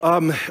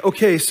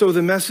Okay, so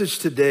the message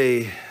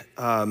today,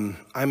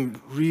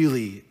 I'm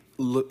really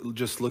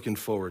just looking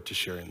forward to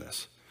sharing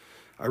this.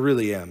 I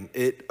really am.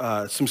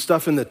 Some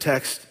stuff in the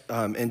text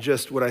and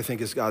just what I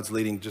think is God's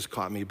leading just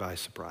caught me by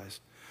surprise.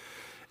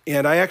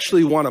 And I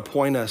actually want to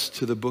point us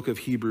to the book of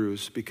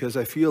Hebrews because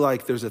I feel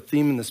like there's a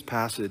theme in this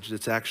passage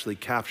that's actually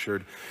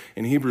captured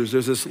in Hebrews.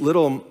 There's this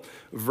little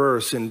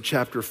verse in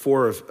chapter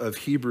 4 of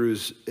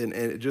Hebrews, and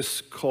it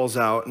just calls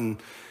out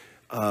and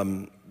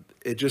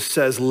it just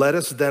says, "Let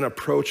us then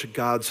approach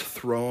God's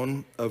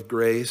throne of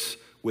grace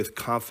with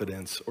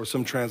confidence," or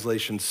some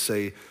translations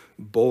say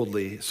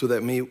boldly, "so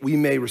that we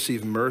may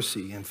receive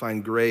mercy and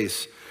find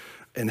grace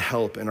and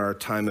help in our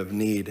time of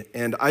need."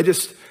 And I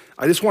just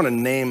want to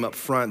name up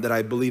front that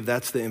I believe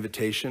that's the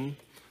invitation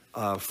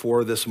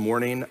for this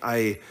morning.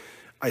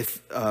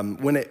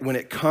 When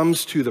it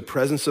comes to the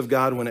presence of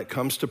God, when it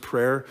comes to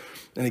prayer,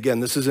 and again,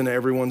 this isn't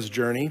everyone's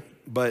journey,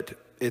 but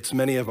it's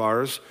many of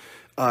ours.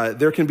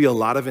 There can be a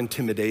lot of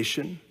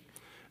intimidation.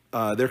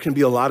 There can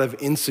be a lot of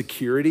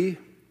insecurity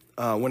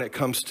when it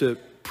comes to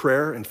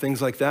prayer and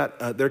things like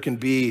that. There can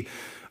be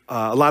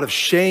a lot of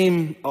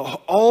shame,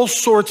 all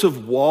sorts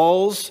of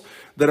walls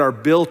that are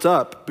built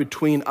up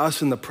between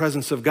us and the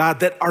presence of God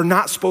that are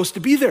not supposed to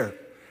be there.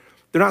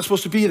 They're not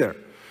supposed to be there.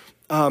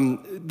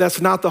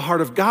 That's not the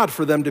heart of God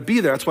for them to be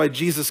there. That's why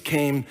Jesus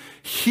came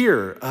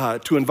here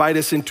to invite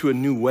us into a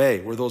new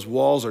way where those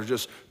walls are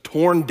just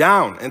torn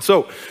down. And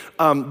so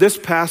this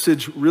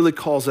passage really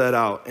calls that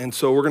out. And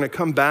so we're going to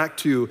come back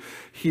to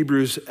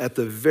Hebrews at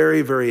the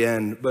very, very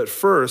end. But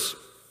first,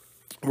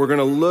 we're going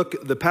to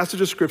look, the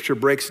passage of scripture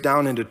breaks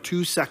down into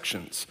two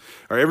sections.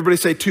 All right, everybody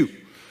say two.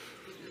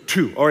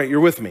 Two. All right,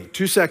 you're with me.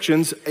 Two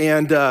sections.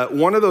 And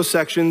one of those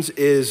sections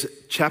is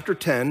chapter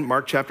 10,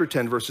 Mark chapter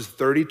 10, verses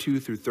 32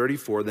 through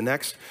 34. The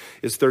next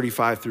is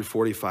 35 through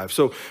 45.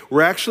 So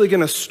we're actually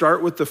going to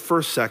start with the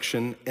first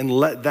section and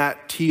let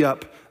that tee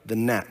up the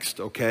next,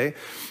 okay?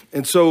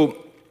 And so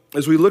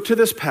as we look to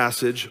this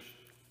passage,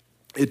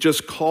 it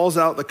just calls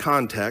out the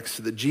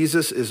context that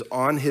Jesus is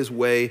on his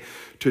way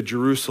to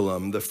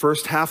Jerusalem. The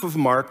first half of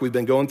Mark, we've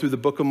been going through the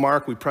book of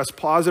Mark. We press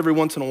pause every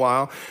once in a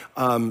while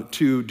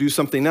to do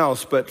something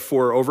else, but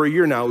for over a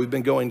year now, we've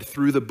been going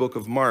through the book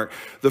of Mark.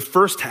 The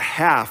first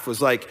half was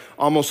like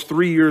almost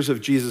 3 years of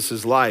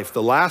Jesus's life.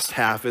 The last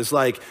half is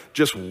like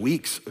just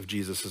weeks of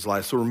Jesus's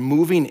life. So we're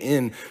moving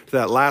into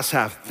that last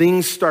half.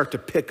 Things start to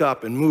pick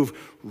up and move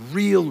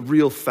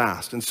real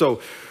fast. And so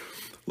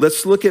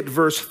let's look at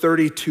verse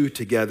 32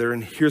 together,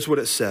 and here's what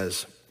it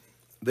says.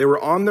 They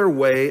were on their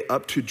way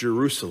up to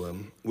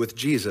Jerusalem with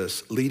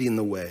Jesus leading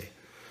the way,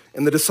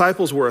 and the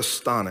disciples were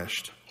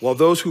astonished, while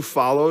those who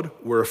followed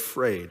were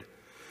afraid.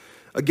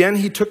 Again,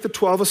 he took the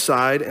 12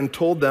 aside and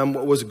told them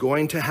what was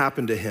going to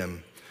happen to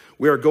him.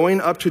 "We are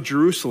going up to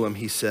Jerusalem,"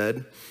 he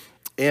said,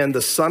 "and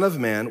the Son of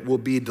Man will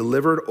be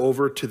delivered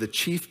over to the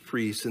chief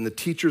priests and the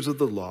teachers of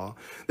the law.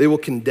 They will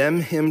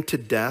condemn him to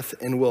death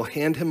and will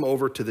hand him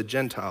over to the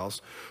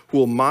Gentiles, who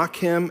will mock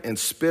him and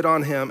spit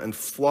on him and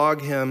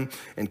flog him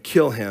and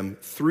kill him.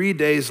 3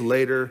 days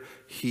later,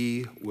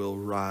 he will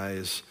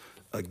rise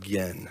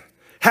again."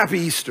 Happy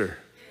Easter.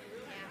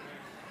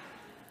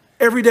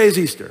 Every day is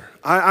Easter.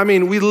 I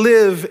mean, we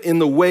live in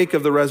the wake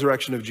of the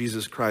resurrection of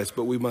Jesus Christ,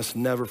 but we must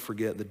never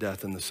forget the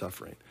death and the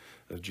suffering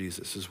of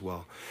Jesus as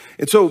well.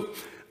 And so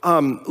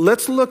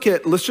let's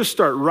just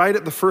start right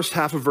at the first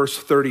half of verse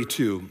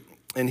 32.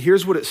 And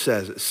here's what it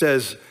says. It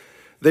says,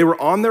 they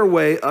were on their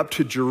way up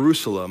to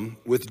Jerusalem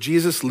with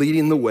Jesus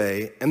leading the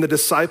way, and the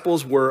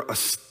disciples were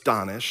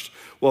astonished,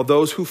 while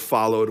those who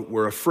followed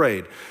were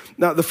afraid.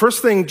 Now, the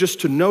first thing just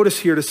to notice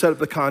here to set up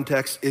the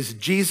context is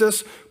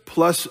Jesus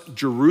plus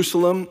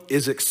Jerusalem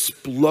is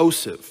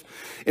explosive.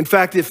 In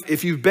fact,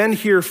 if you've been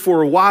here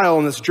for a while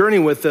on this journey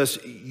with us,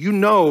 you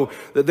know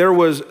that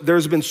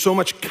there's been so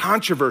much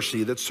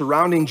controversy that's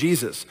surrounding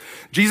Jesus.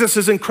 Jesus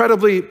is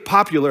incredibly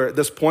popular at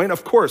this point.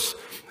 Of course,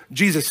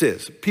 Jesus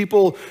is.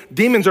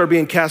 Demons are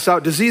being cast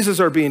out,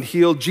 diseases are being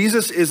healed.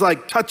 Jesus is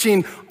like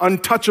touching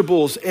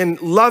untouchables and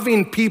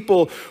loving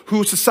people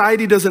who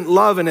society doesn't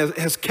love and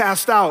has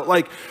cast out.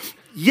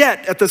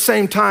 Yet at the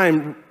same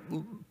time,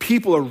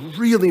 people are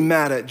really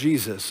mad at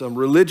Jesus. Some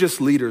religious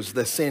leaders,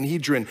 the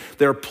Sanhedrin,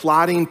 they're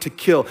plotting to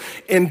kill.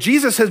 And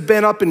Jesus has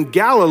been up in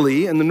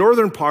Galilee in the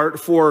northern part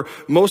for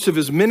most of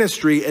his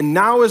ministry and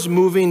now is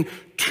moving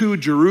to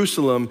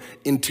Jerusalem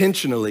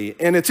intentionally.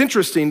 And it's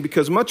interesting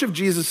because much of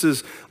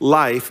Jesus's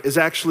life is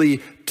actually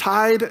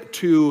tied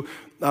to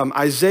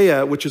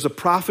Isaiah, which is a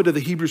prophet of the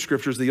Hebrew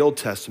scriptures, the Old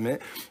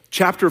Testament.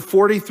 Chapter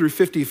 40 through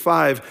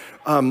 55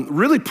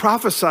 really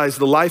prophesies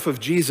the life of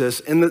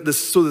Jesus. And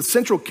so the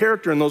central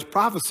character in those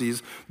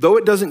prophecies, though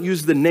it doesn't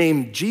use the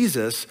name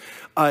Jesus,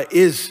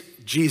 is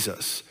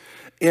Jesus.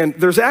 And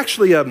there's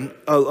actually a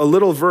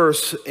little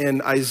verse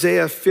in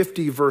Isaiah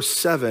 50, verse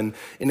 7,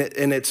 and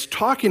it's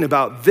talking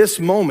about this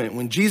moment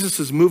when Jesus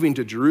is moving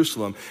to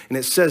Jerusalem. And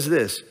it says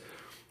this,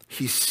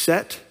 "He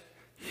set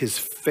his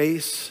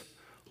face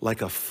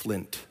like a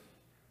flint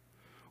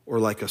or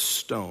like a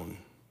stone,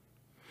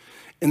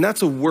 And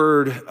that's a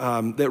word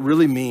that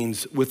really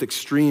means with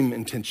extreme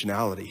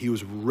intentionality. He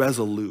was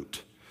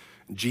resolute.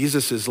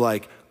 Jesus is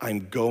like,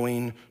 I'm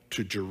going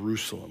to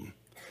Jerusalem.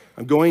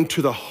 I'm going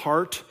to the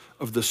heart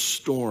of the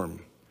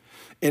storm.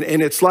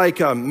 And it's like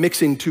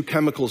mixing two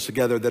chemicals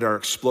together that are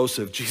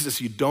explosive. Jesus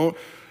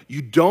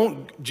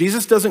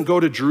doesn't go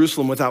to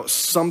Jerusalem without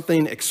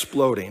something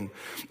exploding.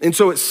 And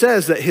so it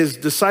says that his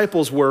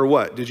disciples were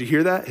what? Did you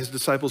hear that? His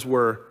disciples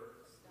were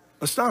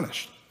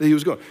astonished that he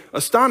was going.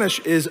 Astonish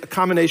is a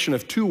combination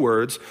of two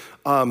words,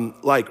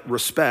 like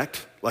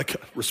respect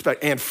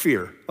and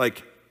fear.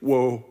 Like,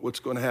 whoa, what's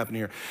going to happen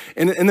here?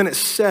 And then it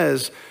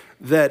says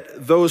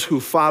that those who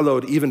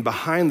followed even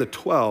behind the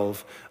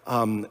 12,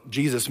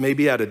 Jesus may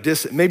be at a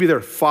distance, maybe they're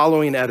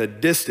following at a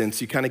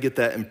distance. You kind of get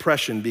that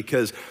impression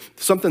because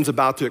something's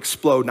about to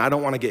explode and I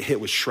don't want to get hit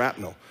with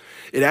shrapnel.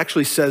 It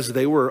actually says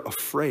they were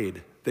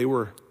afraid. They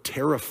were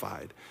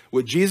terrified.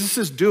 What Jesus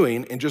is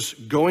doing and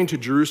just going to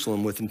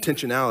Jerusalem with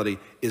intentionality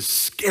is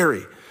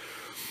scary.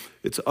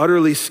 It's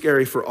utterly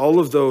scary for all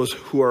of those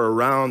who are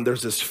around.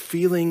 There's this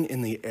feeling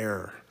in the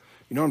air.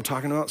 You know what I'm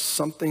talking about?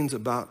 Something's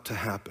about to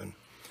happen.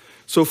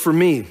 So for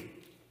me,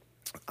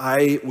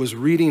 I was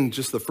reading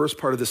just the first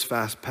part of this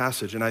fast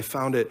passage, and I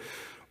found it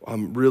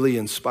really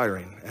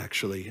inspiring,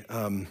 actually.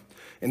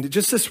 And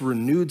just this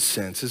renewed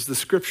sense, as the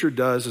scripture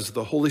does, as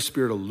the Holy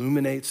Spirit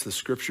illuminates the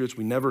scriptures,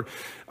 we never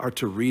are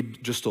to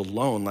read just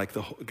alone, like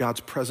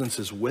God's presence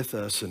is with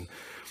us.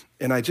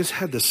 And I just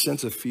had this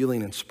sense of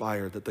feeling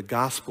inspired that the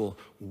gospel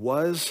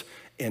was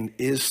and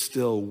is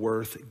still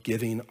worth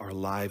giving our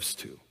lives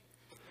to.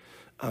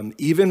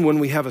 Even when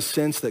we have a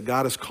sense that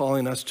God is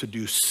calling us to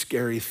do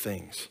scary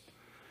things.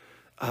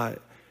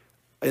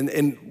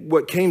 And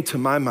what came to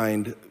my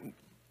mind,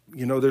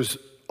 you know, there's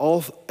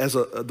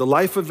the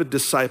life of a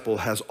disciple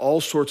has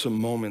all sorts of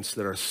moments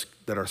that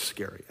are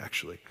scary,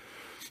 actually.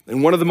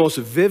 And one of the most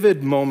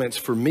vivid moments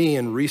for me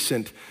in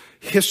recent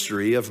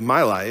history of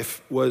my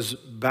life was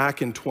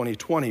back in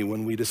 2020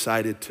 when we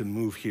decided to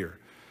move here.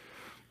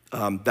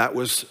 It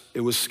was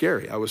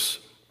scary. I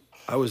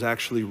was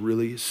actually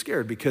really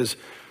scared because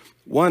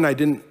one, I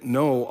didn't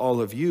know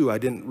all of you. I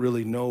didn't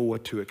really know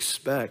what to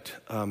expect.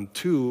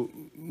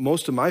 Two,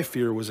 most of my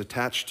fear was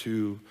attached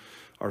to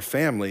our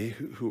family,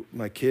 who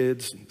my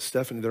kids,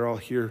 Stephanie, they're all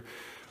here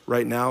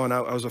right now, and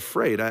I was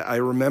afraid. I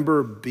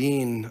remember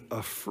being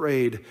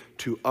afraid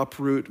to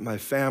uproot my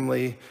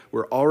family.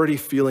 We're already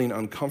feeling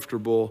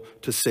uncomfortable,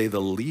 to say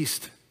the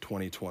least,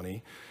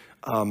 2020.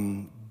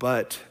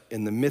 But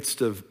in the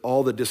midst of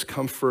all the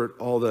discomfort,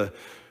 all the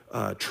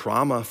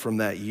trauma from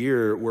that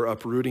year, we're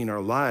uprooting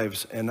our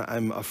lives, and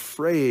I'm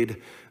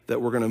afraid that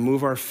we're going to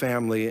move our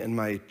family, and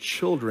my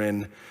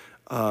children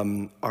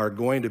are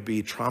going to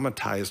be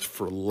traumatized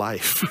for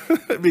life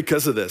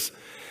because of this,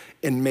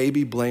 and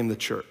maybe blame the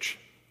church.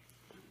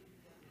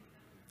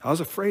 I was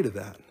afraid of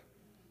that.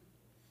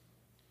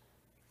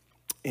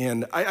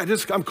 And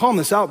I'm calling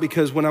this out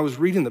because when I was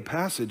reading the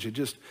passage,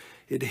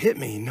 it hit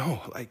me.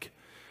 No, like,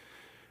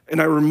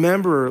 and I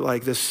remember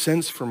like this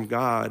sense from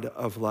God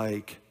of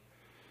like,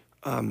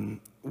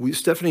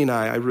 Stephanie and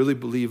I really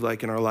believe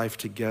like in our life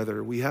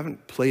together, we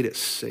haven't played it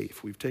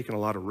safe. We've taken a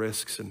lot of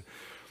risks and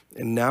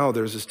now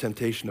there's this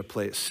temptation to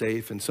play it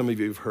safe. And some of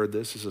you have heard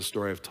this. This is a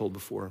story I've told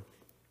before.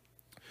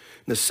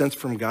 And the sense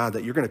from God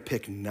that you're going to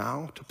pick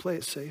now to play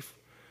it safe.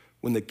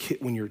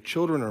 When your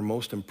children are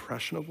most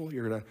impressionable,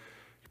 you're going to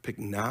pick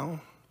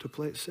now to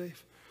play it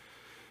safe.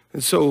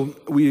 And so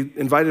we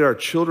invited our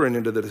children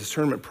into the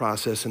discernment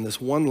process, and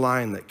this one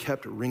line that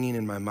kept ringing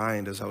in my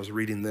mind as I was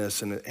reading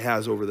this, and it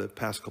has over the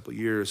past couple of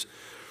years,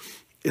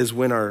 is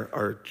when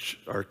our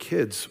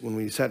kids, when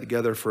we sat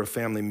together for a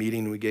family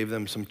meeting, we gave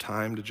them some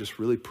time to just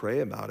really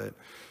pray about it.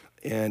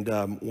 And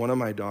one of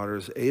my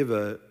daughters,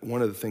 Ava,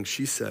 one of the things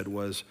she said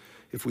was,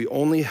 if we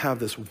only have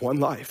this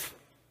one life,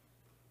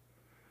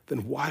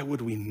 then why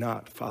would we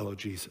not follow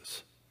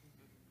Jesus?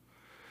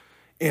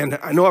 And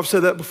I know I've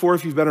said that before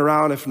if you've been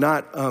around. If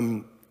not,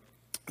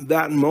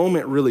 that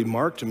moment really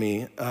marked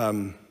me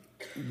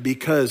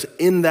because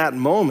in that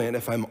moment,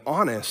 if I'm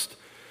honest,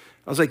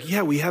 I was like,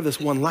 yeah, we have this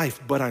one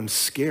life, but I'm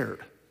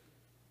scared.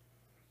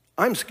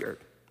 I'm scared.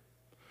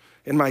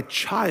 And my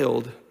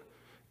child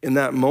in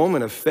that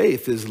moment of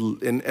faith is,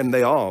 and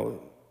they all,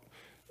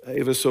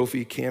 Ava,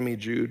 Sophie, Cammie,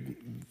 Jude,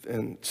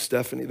 and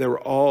Stephanie, they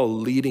were all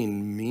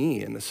leading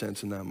me in a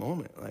sense in that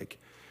moment, like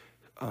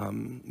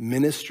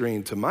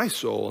ministering to my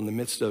soul in the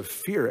midst of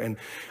fear. And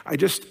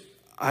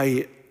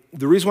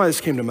the reason why this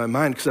came to my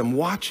mind, because I'm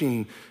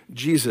watching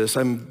Jesus,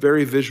 I'm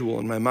very visual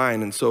in my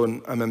mind, and so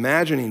I'm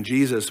imagining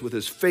Jesus with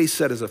his face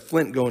set as a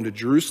flint going to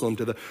Jerusalem,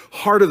 to the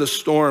heart of the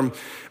storm.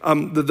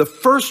 The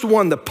first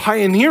one, the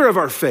pioneer of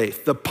our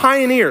faith, the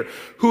pioneer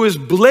who is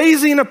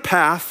blazing a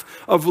path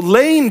of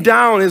laying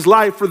down his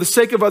life for the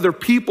sake of other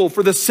people,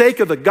 for the sake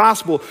of the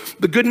gospel,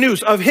 the good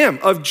news of him,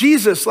 of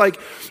Jesus, like,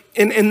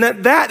 and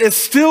that is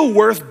still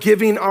worth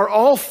giving our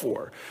all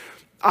for.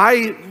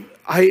 I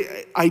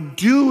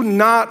do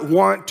not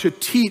want to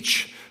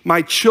teach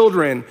my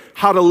children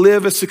how to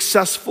live a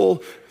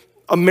successful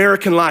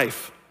American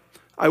life.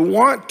 I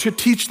want to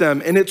teach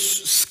them, and it's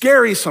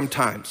scary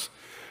sometimes,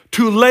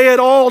 to lay it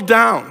all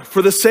down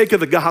for the sake of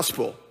the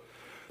gospel.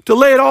 To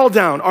lay it all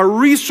down, our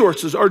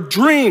resources, our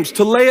dreams,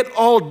 to lay it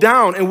all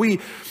down. And we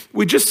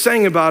just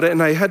sang about it,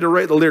 and I had to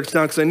write the lyrics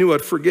down because I knew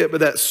I'd forget, but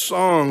that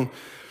song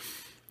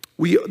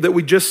that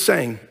we just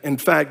sang. In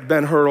fact,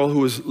 Ben Hurl, who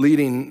was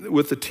leading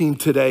with the team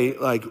today,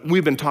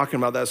 we've been talking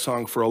about that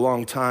song for a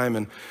long time,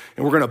 and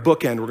we're gonna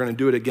bookend, we're gonna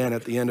do it again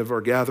at the end of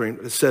our gathering.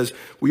 It says,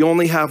 we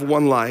only have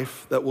one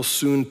life that will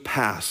soon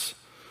pass.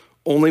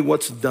 Only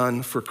what's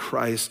done for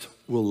Christ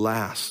will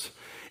last.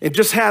 And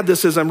just had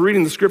this, as I'm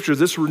reading the scriptures,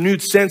 this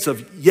renewed sense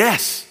of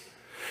yes.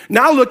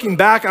 Now looking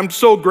back, I'm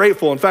so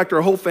grateful. In fact,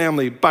 our whole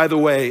family, by the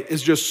way,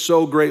 is just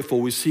so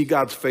grateful. We see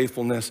God's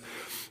faithfulness.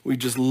 We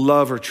just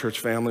love our church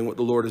family and what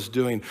the Lord is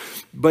doing.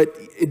 But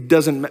it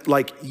doesn't,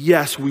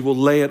 yes, we will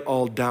lay it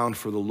all down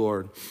for the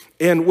Lord.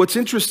 And what's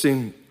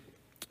interesting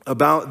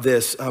about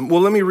this,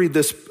 let me read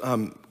this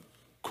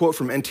quote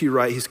from N.T.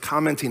 Wright. He's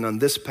commenting on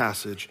this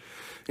passage,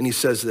 and he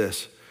says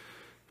this: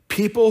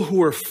 people who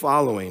were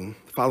following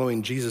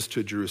Jesus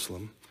to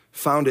Jerusalem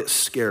found it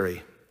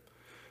scary.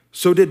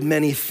 So did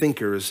many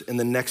thinkers in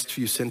the next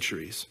few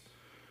centuries,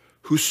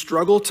 who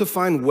struggle to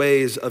find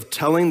ways of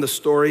telling the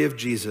story of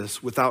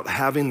Jesus without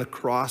having the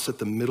cross at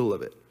the middle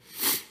of it.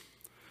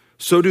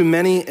 So do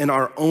many in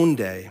our own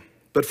day,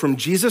 but from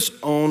Jesus'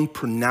 own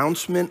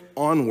pronouncement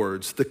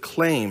onwards, the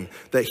claim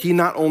that he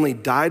not only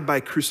died by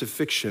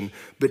crucifixion,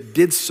 but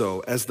did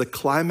so as the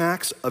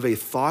climax of a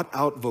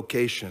thought-out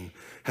vocation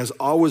has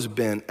always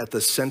been at the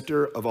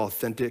center of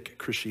authentic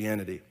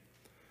Christianity.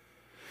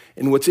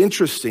 And what's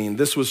interesting,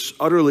 this was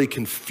utterly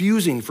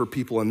confusing for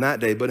people in that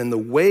day, but in the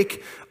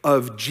wake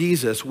of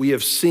Jesus, we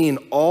have seen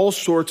all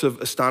sorts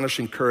of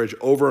astonishing courage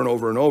over and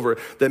over and over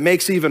that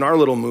makes even our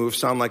little move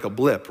sound like a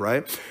blip,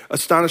 right?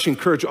 Astonishing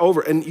courage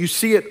over, and you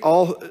see it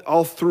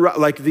all throughout,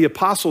 like the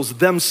apostles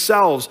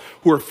themselves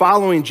who are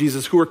following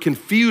Jesus, who are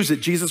confused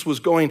that Jesus was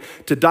going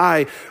to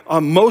die.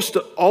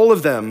 All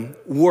of them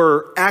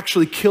were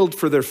actually killed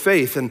for their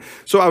faith. And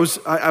so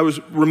I was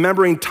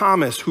remembering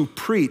Thomas, who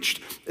preached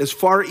as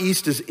far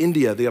east as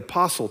India, the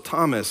apostle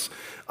Thomas,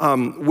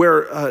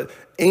 where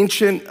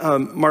ancient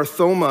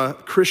Marthoma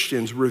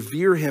Christians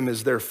revere him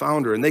as their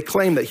founder, and they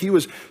claim that he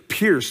was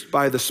pierced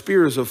by the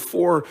spears of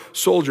 4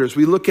 soldiers.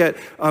 We look at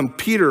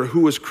Peter,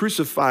 who was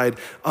crucified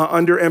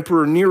under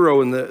Emperor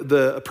Nero and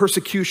the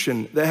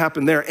persecution that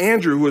happened there.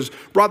 Andrew, who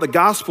brought the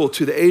gospel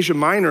to the Asia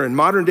Minor and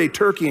modern-day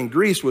Turkey and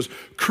Greece, was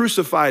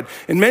crucified.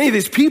 And many of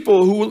these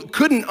people who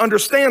couldn't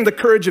understand the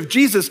courage of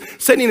Jesus,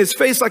 setting his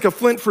face like a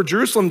flint for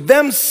Jerusalem,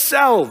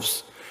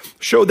 themselves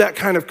showed that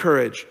kind of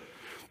courage.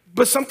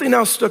 But something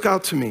else stuck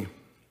out to me.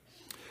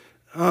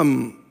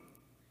 And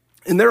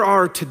there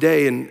are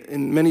today,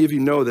 and many of you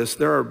know this,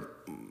 there are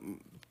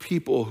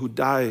people who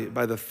die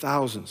by the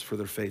thousands for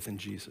their faith in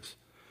Jesus.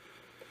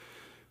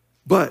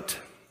 But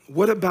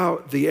what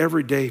about the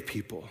everyday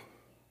people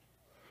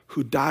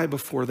who die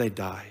before they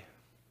die?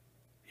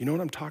 You know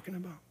what I'm talking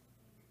about?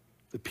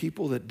 The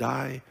people that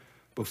die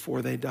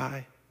before they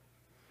die.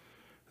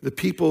 The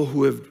people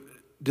who have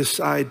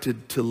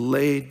decided to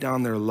lay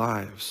down their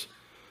lives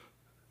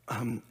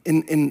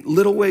in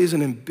little ways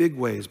and in big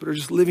ways, but are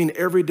just living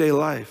everyday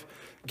life,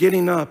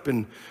 getting up,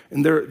 and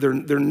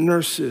they're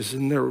nurses,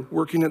 and they're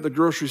working at the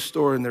grocery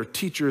store, and they're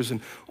teachers,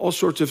 and all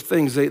sorts of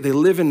things. They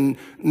live in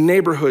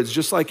neighborhoods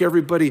just like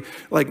everybody,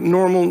 like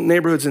normal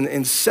neighborhoods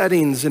and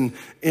settings, and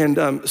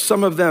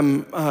some of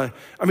them,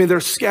 they're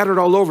scattered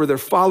all over. They're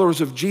followers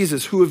of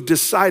Jesus who have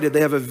decided,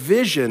 they have a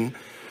vision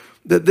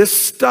that this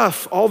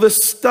stuff, all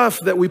this stuff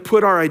that we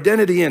put our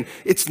identity in,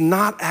 it's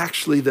not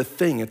actually the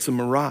thing, it's a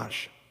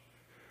mirage.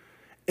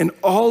 And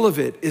all of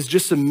it is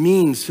just a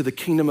means to the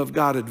kingdom of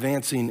God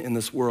advancing in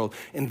this world.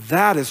 And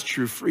that is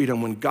true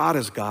freedom when God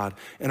is God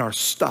and our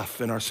stuff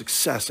and our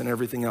success and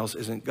everything else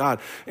isn't God.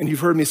 And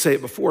you've heard me say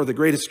it before, the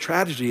greatest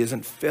tragedy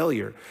isn't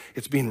failure.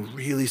 It's being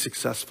really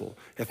successful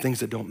at things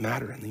that don't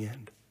matter in the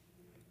end.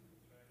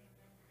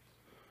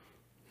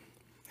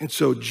 And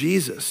so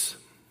Jesus,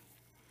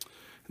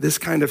 this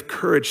kind of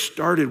courage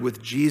started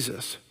with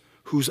Jesus,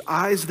 whose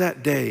eyes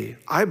that day,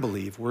 I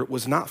believe,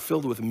 was not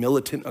filled with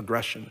militant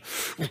aggression.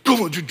 We're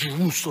going to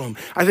Jerusalem.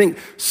 I think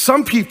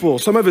some people,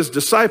 some of his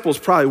disciples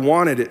probably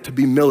wanted it to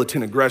be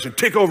militant aggression.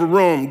 Take over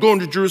Rome, going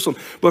to Jerusalem.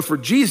 But for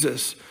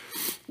Jesus,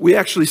 we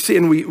actually see,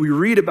 and we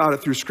read about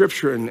it through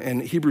scripture in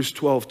Hebrews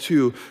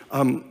 12:2,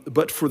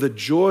 but for the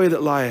joy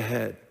that lie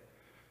ahead,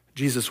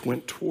 Jesus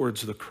went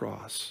towards the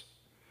cross.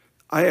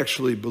 I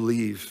actually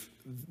believe,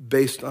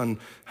 based on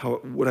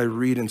what I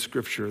read in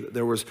scripture, that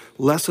there was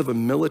less of a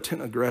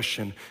militant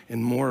aggression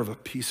and more of a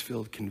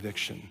peace-filled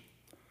conviction.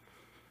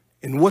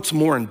 And what's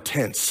more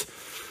intense,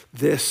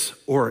 this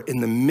or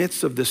in the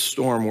midst of this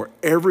storm where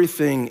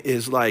everything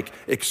is like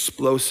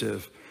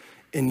explosive,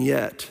 and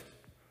yet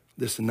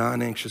this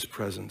non-anxious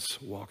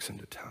presence walks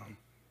into town.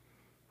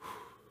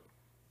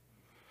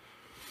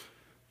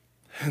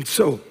 And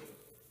so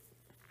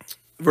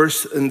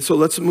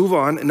let's move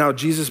on. And now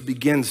Jesus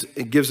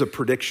gives a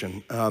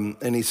prediction.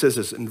 And he says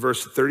this in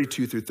verse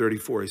 32 through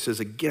 34. He says,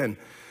 again,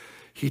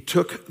 He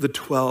took the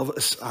 12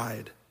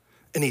 aside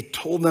and he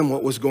told them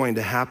what was going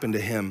to happen to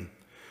him.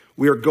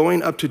 We are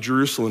going up to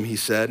Jerusalem, he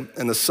said,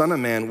 and the Son of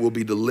Man will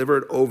be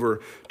delivered over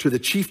to the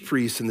chief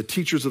priests and the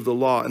teachers of the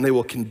law, and they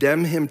will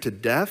condemn him to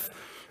death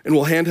and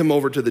will hand him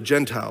over to the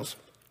Gentiles,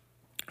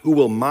 who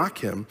will mock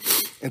him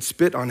and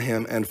spit on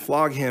him and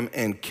flog him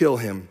and kill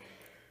him.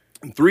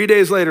 And 3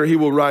 days later, he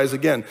will rise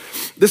again.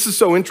 This is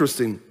so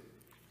interesting.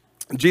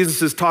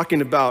 Jesus is talking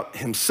about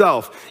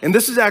himself. And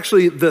this is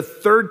actually the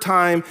third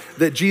time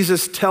that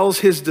Jesus tells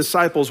his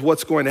disciples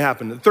what's going to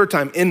happen. The third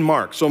time in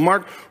Mark. So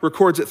Mark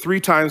records it 3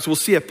 times. We'll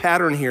see a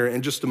pattern here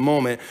in just a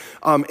moment.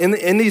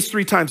 In these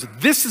 3 times,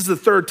 this is the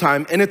third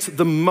time, and it's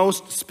the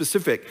most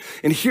specific.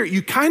 And here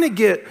you kind of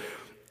get,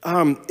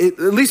 at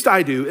least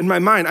I do, in my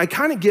mind, I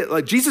kind of get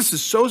like Jesus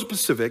is so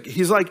specific.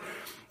 He's like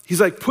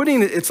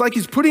putting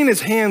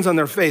his hands on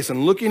their face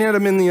and looking at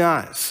them in the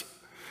eyes.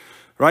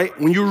 Right?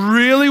 When you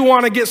really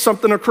want to get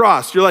something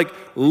across, you're like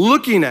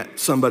looking at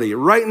somebody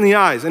right in the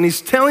eyes, and he's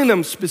telling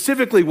them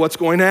specifically what's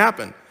going to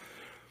happen.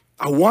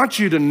 I want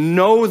you to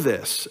know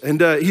this.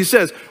 And he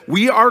says,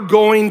 we are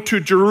going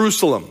to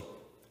Jerusalem.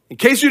 In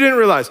case you didn't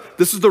realize,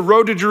 this is the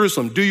road to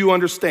Jerusalem. Do you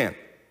understand?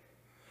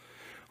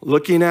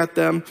 Looking at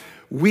them,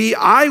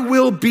 I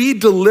will be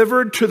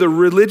delivered to the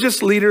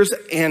religious leaders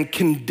and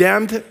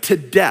condemned to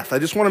death. I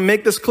just want to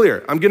make this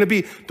clear. I'm going to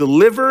be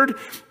delivered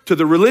to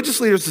the religious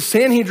leaders, the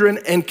Sanhedrin,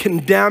 and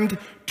condemned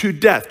to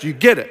death. Do you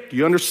get it? Do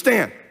you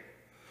understand?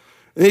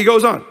 And he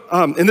goes on.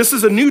 And this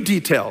is a new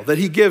detail that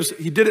he gives.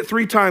 He did it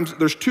 3 times.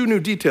 There's 2 new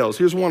details.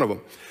 Here's one of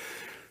them.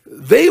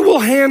 They will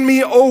hand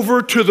me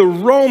over to the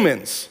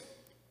Romans.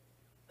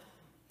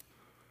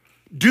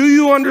 Do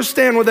you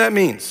understand what that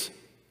means?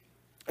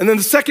 And then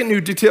the second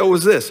new detail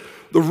was this.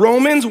 The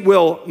Romans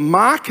will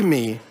mock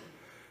me.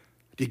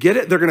 Do you get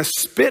it? They're going to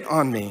spit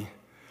on me.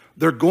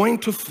 They're going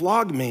to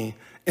flog me,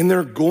 and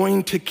they're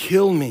going to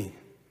kill me.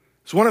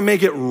 Just want to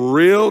make it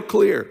real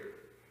clear.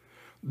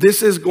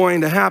 This is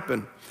going to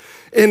happen.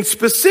 And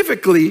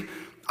specifically,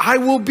 I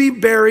will be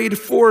buried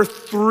for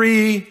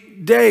 3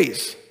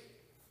 days.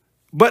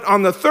 But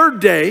on the 3rd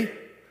day,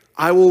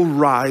 I will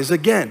rise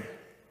again.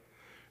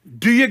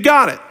 Do you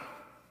got it?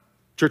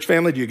 Church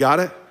family, do you got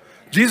it?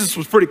 Jesus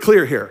was pretty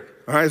clear here.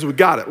 All right, so we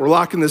got it. We're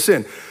locking this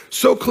in.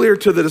 So clear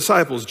to the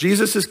disciples.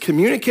 Jesus is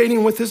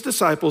communicating with his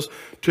disciples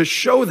to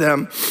show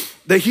them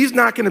that he's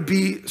not going to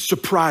be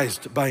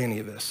surprised by any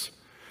of this.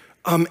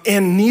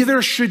 And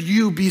neither should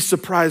you be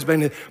surprised by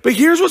any of it. But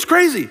here's what's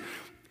crazy.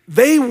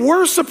 They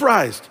were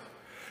surprised.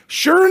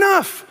 Sure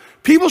enough,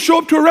 people show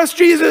up to arrest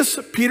Jesus.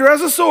 Peter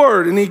has a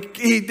sword, and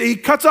he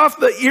cuts off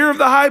the ear of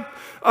the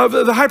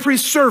high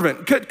priest's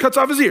servant, cuts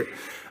off his ear.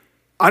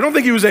 I don't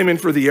think he was aiming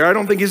for the ear. I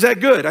don't think he's that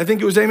good. I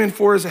think he was aiming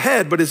for his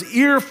head, but his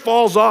ear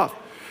falls off.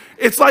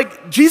 It's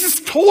like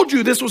Jesus told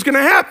you this was going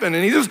to happen,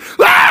 and he just,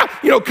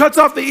 cuts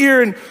off the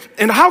ear.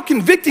 And how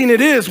convicting it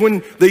is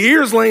when the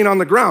ear is laying on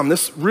the ground.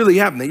 This really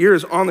happened. The ear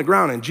is on the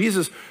ground, and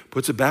Jesus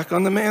puts it back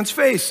on the man's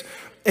face.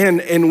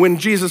 And when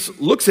Jesus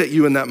looks at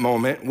you in that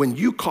moment, when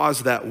you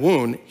cause that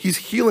wound, he's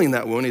healing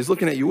that wound. He's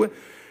looking at you,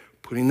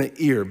 putting the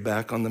ear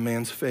back on the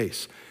man's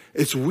face.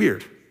 It's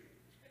weird.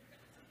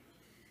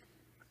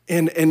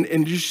 And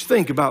you just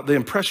think about the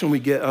impression we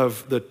get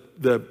of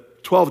the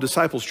 12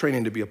 disciples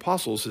training to be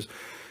apostles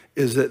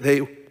is that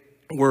they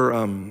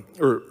were,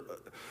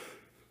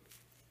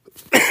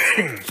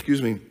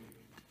 excuse me,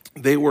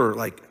 they were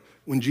like,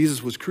 when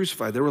Jesus was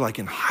crucified, they were like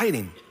in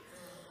hiding.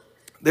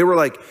 They were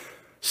like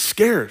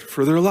scared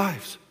for their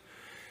lives.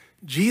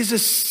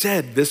 Jesus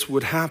said this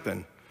would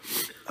happen.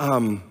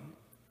 And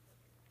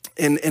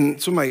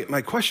so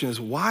my question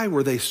is, why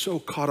were they so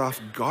caught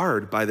off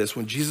guard by this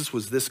when Jesus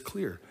was this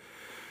clear?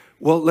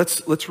 Well,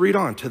 let's read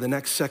on to the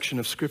next section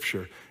of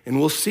Scripture, and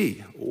we'll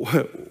see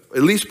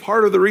at least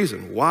part of the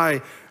reason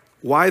why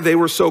they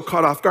were so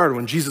caught off guard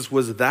when Jesus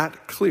was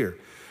that clear.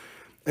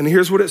 And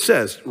here's what it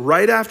says.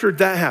 Right after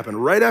that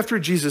happened, right after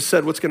Jesus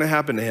said what's going to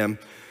happen to him,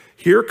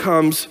 here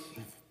comes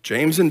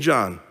James and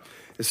John.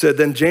 It said,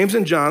 then James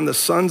and John, the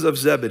sons of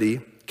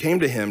Zebedee, came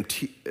to him.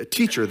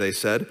 Teacher, they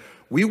said,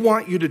 we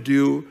want you to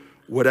do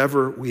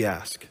whatever we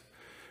ask.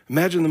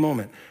 Imagine the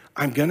moment.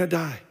 I'm going to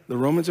die. The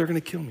Romans are going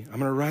to kill me. I'm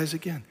going to rise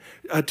again.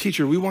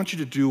 Teacher, we want you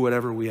to do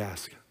whatever we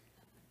ask.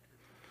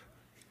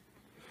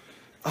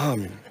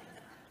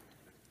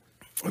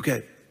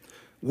 Okay.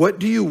 What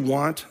do you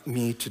want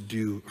me to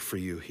do for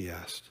you? He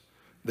asked.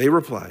 They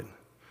replied,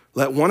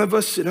 let one of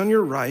us sit on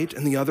your right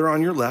and the other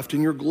on your left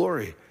in your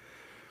glory.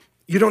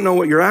 You don't know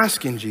what you're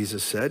asking,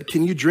 Jesus said.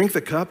 Can you drink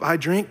the cup I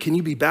drink? Can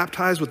you be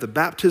baptized with the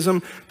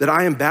baptism that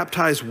I am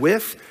baptized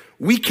with?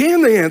 We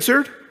can, they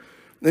answered.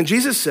 Then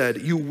Jesus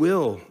said, you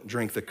will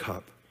drink the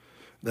cup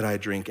that I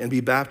drink and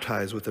be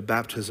baptized with the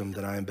baptism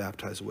that I am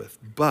baptized with.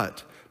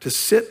 But to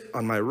sit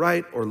on my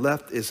right or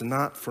left is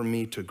not for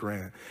me to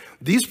grant.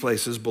 These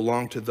places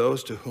belong to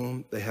those to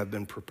whom they have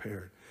been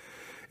prepared.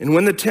 And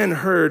when the 10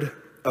 heard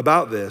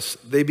about this,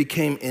 they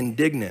became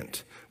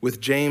indignant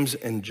with James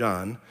and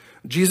John.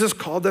 Jesus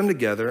called them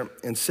together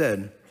and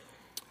said,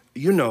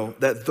 you know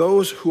that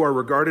those who are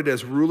regarded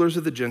as rulers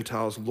of the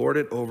Gentiles lord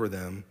it over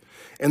them,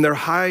 and their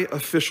high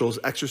officials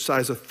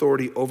exercise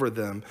authority over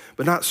them,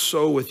 but not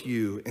so with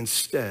you.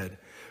 Instead,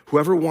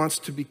 whoever wants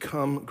to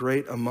become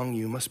great among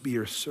you must be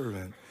your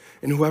servant,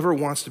 and whoever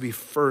wants to be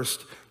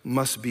first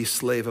must be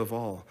slave of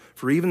all.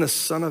 For even the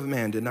Son of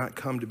Man did not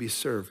come to be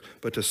served,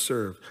 but to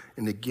serve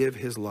and to give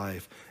his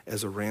life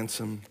as a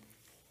ransom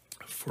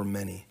for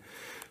many.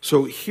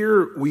 So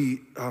here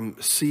we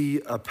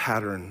see a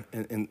pattern,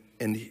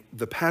 and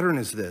the pattern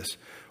is this.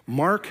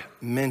 Mark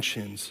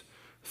mentions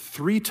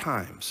 3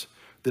 times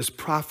this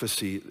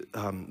prophecy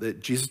that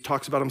Jesus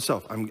talks about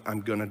himself.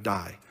 I'm gonna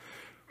die.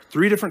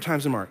 3 different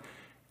times in Mark.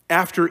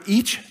 After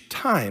each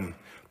time,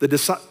 a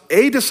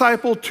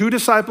disciple, 2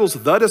 disciples,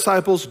 the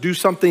disciples do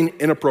something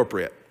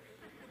inappropriate.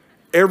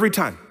 Every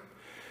time.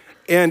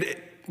 And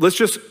let's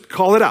just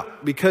call it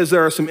out, because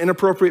there are some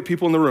inappropriate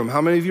people in the room.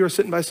 How many of you are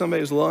sitting by somebody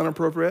who's a little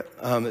inappropriate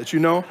that you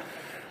know?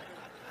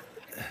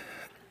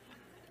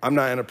 I'm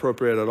not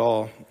inappropriate at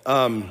all.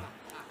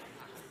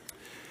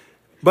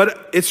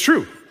 But it's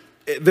true.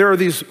 There are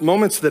these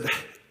moments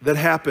that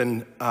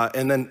happen,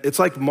 and then it's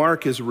like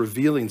Mark is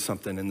revealing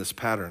something in this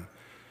pattern.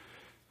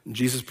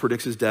 Jesus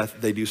predicts his death.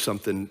 They do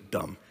something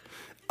dumb.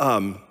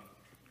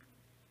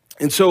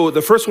 And so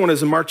the first one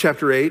is in Mark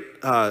chapter 8,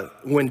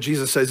 when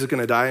Jesus says he's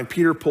going to die, and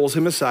Peter pulls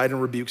him aside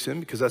and rebukes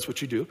him, because that's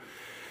what you do.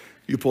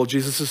 You pull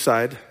Jesus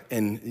aside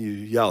and you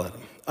yell at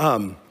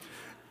him.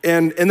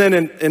 And then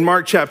in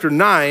Mark chapter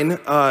 9,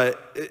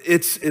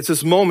 it's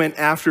this moment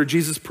after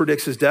Jesus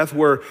predicts his death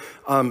where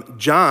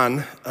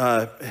John,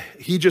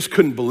 he just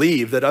couldn't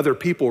believe that other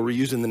people were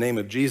using the name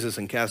of Jesus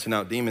and casting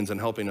out demons and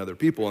helping other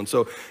people. And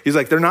so he's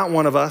like, they're not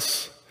one of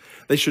us.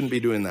 They shouldn't be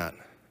doing that.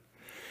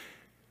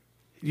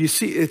 You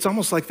see, it's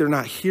almost like they're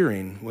not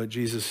hearing what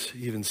Jesus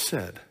even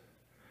said.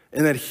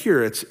 And then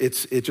here,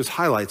 it just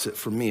highlights it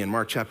for me in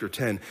Mark chapter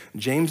 10.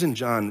 James and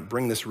John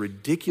bring this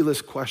ridiculous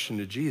question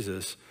to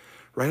Jesus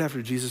right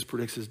after Jesus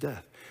predicts his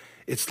death.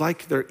 It's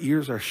like their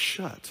ears are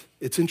shut.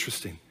 It's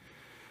interesting.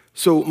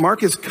 So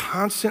Mark is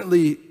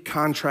constantly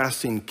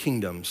contrasting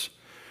kingdoms,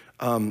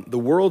 the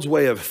world's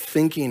way of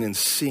thinking and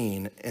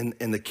seeing,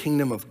 and the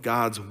kingdom of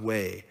God's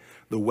way,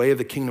 the way of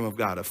the kingdom of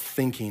God, of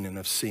thinking and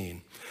of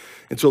seeing.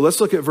 And so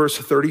let's look at verse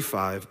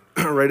 35,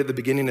 right at the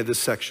beginning of this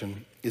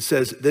section. It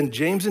says, "Then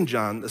James and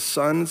John, the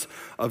sons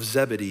of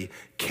Zebedee,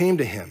 came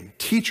to him.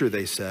 'Teacher,'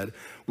 they said,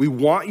 'we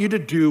want you to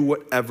do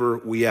whatever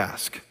we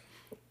ask.'"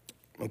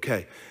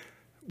 Okay,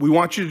 we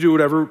want you to do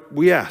whatever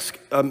we ask.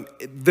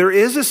 There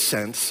is a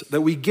sense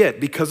that we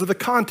get, because of the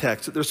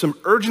context, that there's some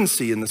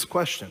urgency in this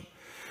question.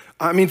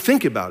 I mean,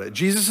 think about it.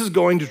 Jesus is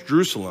going to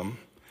Jerusalem.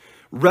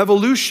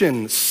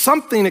 Revolution,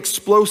 something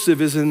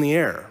explosive is in the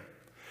air.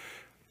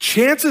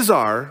 Chances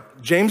are,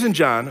 James and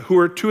John, who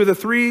are 2 of the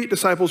 3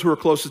 disciples who are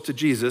closest to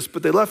Jesus,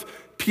 but they left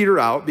Peter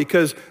out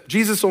because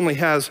Jesus only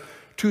has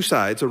 2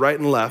 sides, a right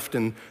and left,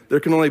 and there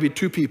can only be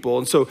 2 people.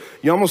 And so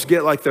you almost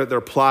get like they're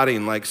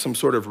plotting like some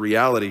sort of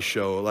reality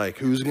show, like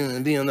who's going to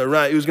be on the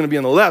right, who's going to be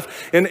on the left.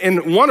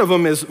 And one of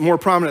them is more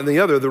prominent than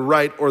the other, the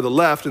right or the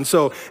left. And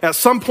so at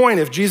some point,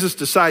 if Jesus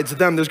decides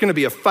them, there's going to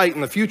be a fight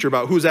in the future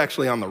about who's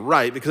actually on the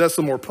right, because that's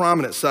the more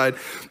prominent side.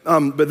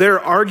 But they're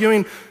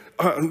arguing,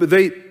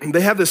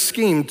 they have this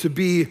scheme to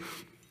be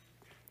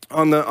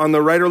on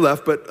the right or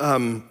left, but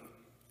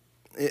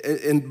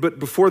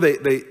before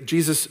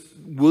Jesus,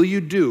 will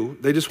you do,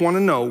 they just want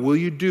to know, will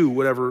you do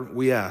whatever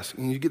we ask?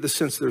 And you get the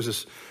sense there's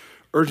this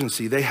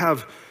urgency. They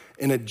have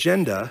an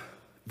agenda.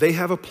 They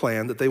have a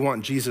plan that they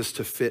want Jesus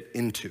to fit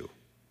into.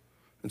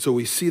 And so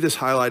we see this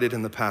highlighted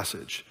in the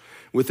passage.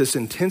 With this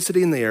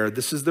intensity in the air,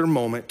 this is their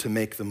moment to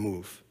make the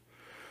move.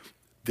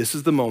 This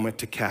is the moment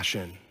to cash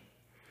in.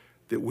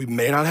 That we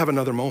may not have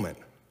another moment.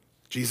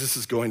 Jesus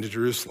is going to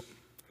Jerusalem.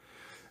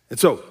 And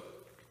so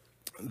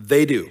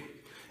they do.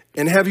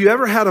 And have you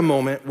ever had a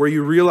moment where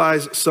you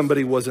realize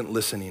somebody wasn't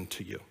listening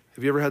to you?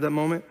 Have you ever had that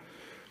moment?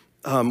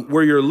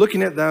 Where you're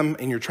looking at them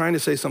and you're trying to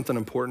say something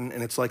important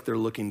and it's like they're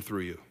looking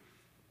through you.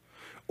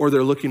 Or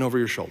they're looking over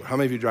your shoulder. How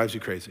many of you drives you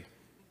crazy?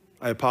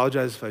 I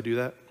apologize if I do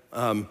that.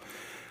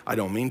 I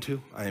don't mean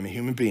to. I am a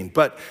human being.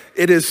 But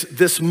it is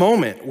this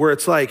moment where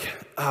it's like,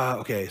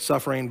 okay,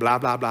 suffering, blah,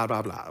 blah, blah,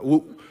 blah, blah.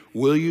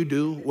 Will you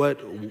do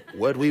what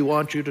we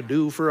want you to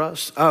do for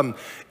us?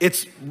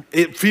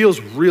 It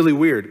feels really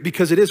weird,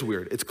 because it is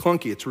weird. It's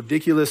clunky. It's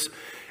ridiculous.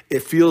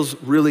 It feels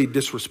really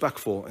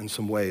disrespectful in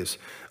some ways.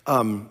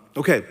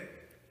 Okay.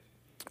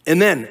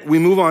 And then we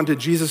move on to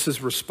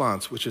Jesus'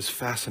 response, which is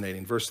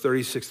fascinating. Verse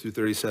 36 through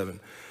 37.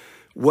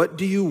 "What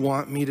do you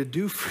want me to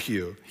do for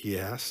you?" he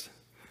asked.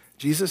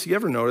 Jesus, you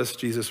ever notice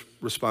Jesus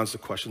responds to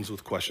questions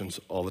with questions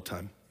all the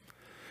time?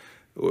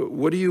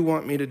 "What do you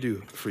want me to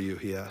do for you?"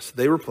 he asked.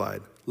 They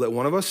replied, "Let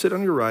one of us sit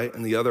on your right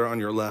and the other on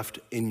your left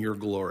in your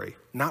glory."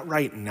 Not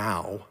right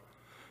now,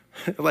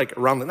 like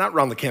not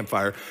around the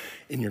campfire,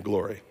 in your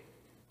glory.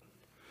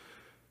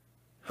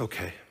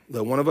 Okay,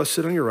 let one of us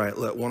sit on your right,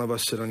 let one of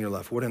us sit on your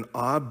left. What an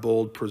odd,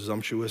 bold,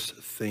 presumptuous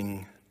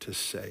thing to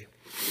say.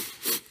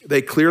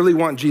 They clearly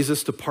want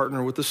Jesus to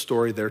partner with the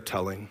story they're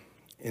telling.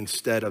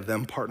 instead of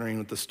them partnering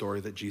with the story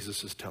that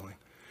Jesus is telling.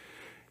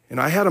 And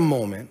I had a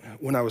moment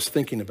when I was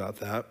thinking about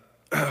that.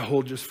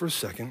 Hold just for a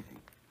second.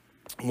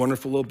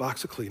 Wonderful little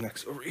box of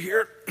Kleenex over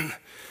here.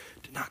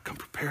 Did not come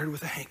prepared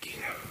with a hanky.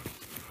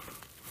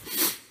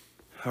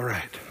 All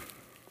right.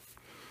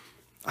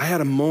 I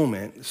had a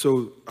moment.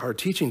 So our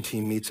teaching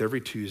team meets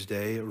every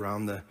Tuesday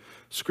around the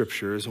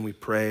scriptures, and we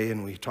pray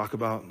and we talk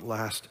about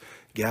last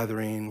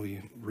gathering.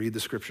 We read the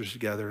scriptures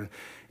together.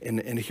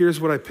 And here's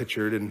what I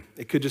pictured, and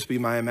it could just be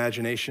my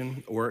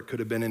imagination, or it could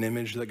have been an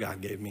image that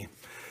God gave me.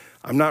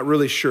 I'm not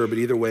really sure, but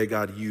either way,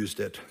 God used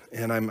it.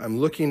 And I'm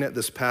looking at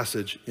this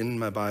passage in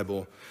my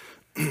Bible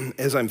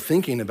as I'm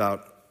thinking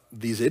about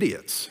these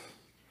idiots.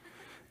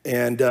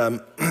 And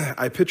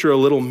I picture a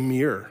little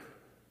mirror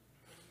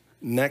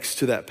next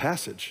to that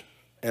passage.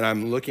 And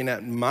I'm looking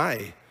at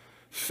my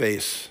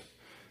face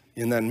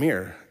in that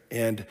mirror.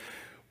 And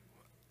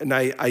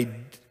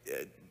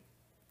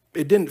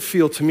it didn't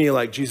feel to me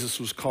like Jesus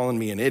was calling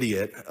me an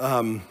idiot,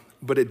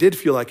 but it did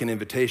feel like an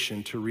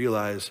invitation to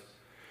realize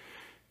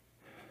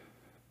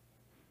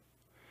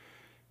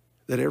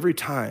that every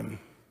time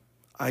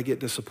I get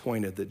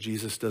disappointed that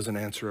Jesus doesn't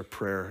answer a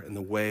prayer in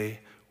the way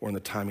or in the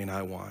timing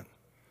I want,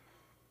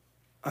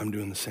 I'm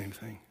doing the same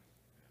thing.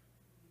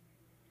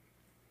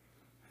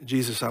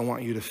 Jesus, I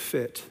want you to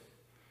fit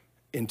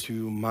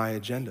into my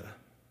agenda.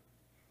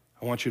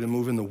 I want you to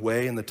move in the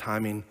way and the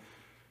timing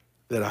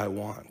that I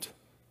want.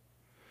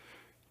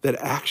 That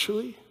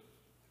actually,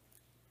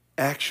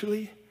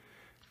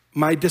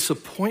 my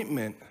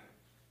disappointment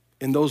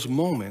in those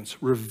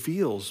moments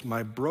reveals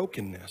my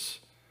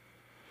brokenness.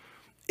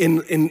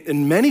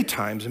 In many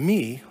times,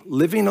 me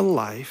living a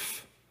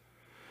life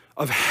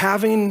of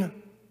having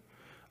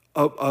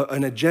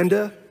an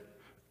agenda,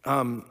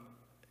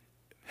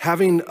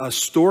 having a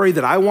story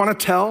that I want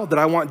to tell, that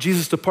I want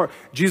Jesus to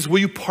Jesus, will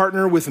you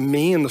partner with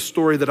me in the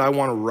story that I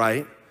want to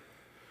write?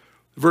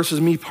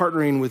 Versus me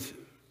partnering with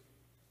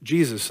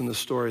Jesus in the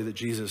story that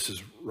Jesus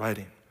is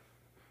writing.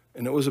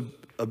 And it was a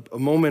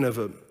moment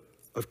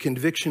of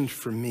conviction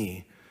for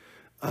me.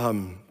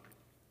 And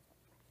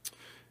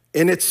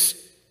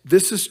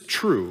this is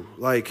true.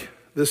 Like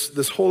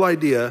this whole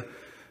idea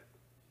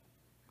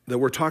that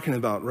we're talking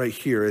about right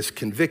here is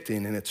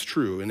convicting, and it's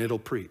true, and it'll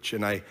preach.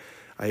 And I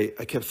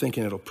kept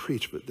thinking it'll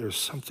preach, but there's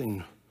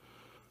something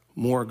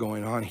more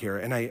going on here.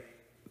 And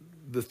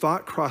the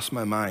thought crossed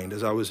my mind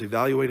as I was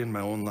evaluating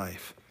my own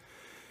life,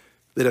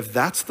 that if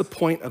that's the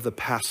point of the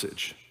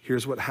passage,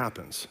 here's what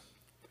happens.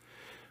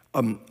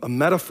 A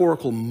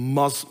metaphorical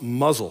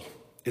muzzle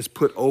is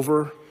put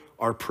over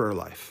our prayer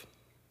life.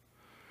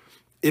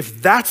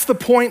 If that's the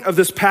point of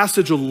this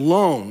passage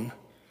alone,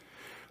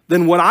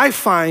 then what I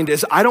find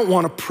is I don't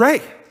want to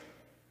pray.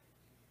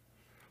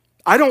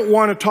 I don't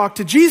want to talk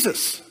to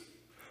Jesus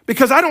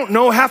because I don't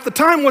know half the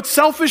time what's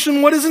selfish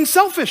and what isn't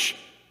selfish.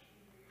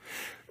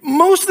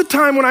 Most of the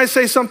time when I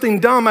say something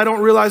dumb, I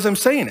don't realize I'm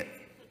saying it.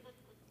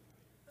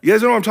 You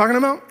guys know what I'm talking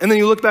about? And then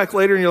you look back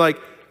later and you're like,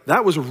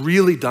 that was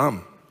really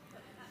dumb.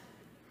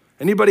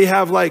 Anybody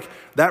have like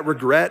that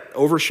regret,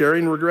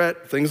 oversharing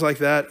regret, things like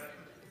that?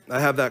 I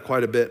have that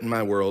quite a bit in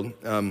my world.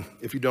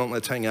 If you don't,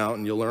 let's hang out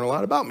and you'll learn a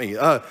lot about me.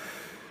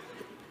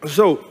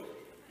 So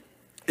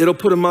it'll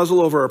put a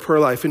muzzle over our prayer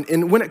life.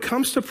 And when it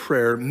comes to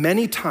prayer,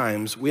 many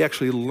times we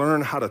actually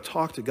learn how to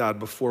talk to God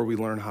before we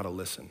learn how to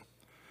listen.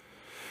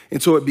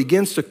 And so it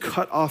begins to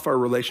cut off our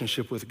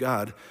relationship with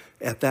God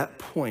at that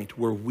point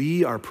where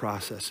we are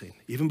processing,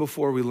 even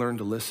before we learn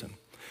to listen.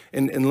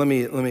 And let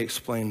me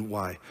explain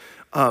why.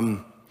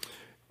 When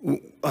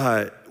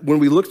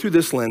we look through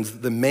this lens,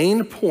 the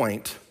main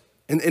point,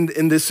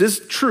 and this is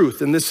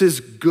truth, and this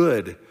is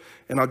good,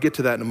 and I'll get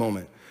to that in a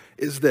moment,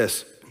 is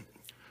this: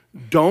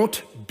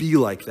 don't be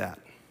like that.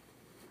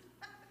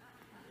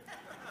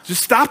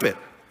 Just stop it.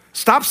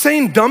 Stop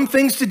saying dumb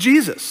things to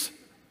Jesus.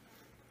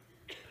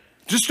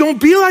 Just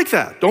don't be like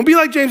that. Don't be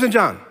like James and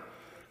John.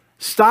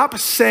 Stop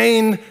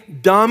saying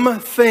dumb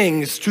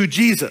things to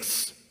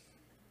Jesus.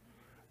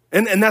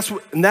 And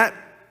that,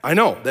 I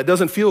know, that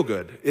doesn't feel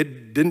good.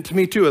 It didn't to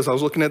me too as I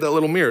was looking at that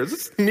little mirror. Is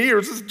this me or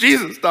is this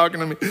Jesus talking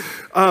to me?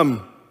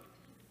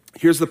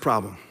 Here's the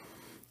problem.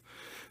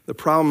 The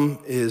problem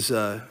is,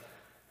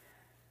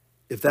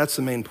 if that's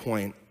the main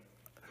point,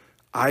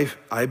 I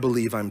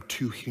believe I'm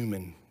too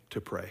human to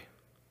pray.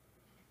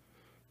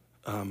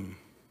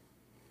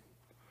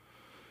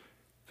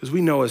 Because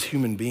we know as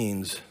human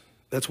beings,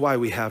 that's why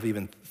we have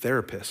even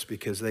therapists,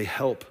 because they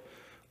help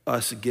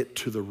us get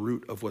to the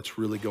root of what's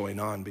really going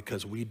on,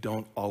 because we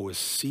don't always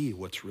see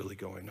what's really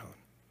going on.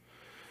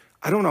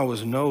 I don't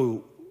always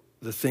know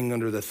the thing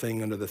under the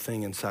thing under the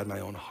thing inside my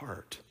own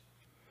heart.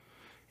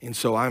 And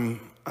so I'm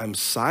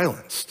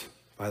silenced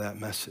by that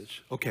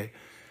message. Okay,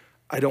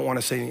 I don't want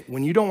to say,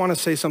 when you don't want to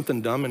say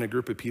something dumb in a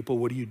group of people,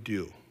 what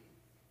do?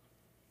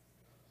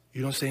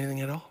 You don't say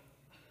anything at all.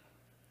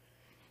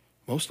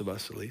 Most of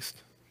us, at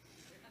least.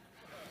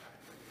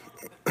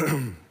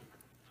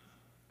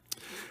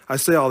 I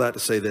say all that to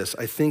say this.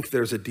 I think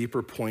there's a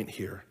deeper point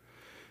here.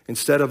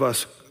 Instead of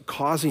us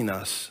causing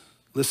us,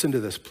 listen to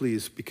this,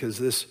 please, because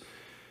this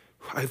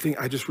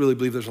I just really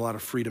believe there's a lot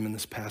of freedom in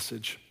this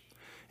passage.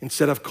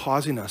 Instead of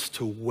causing us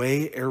to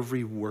weigh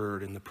every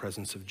word in the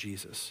presence of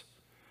Jesus,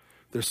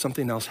 there's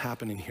something else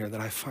happening here that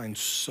I find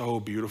so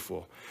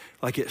beautiful.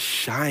 Like it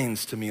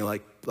shines to me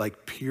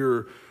like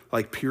pure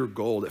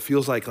gold. It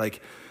feels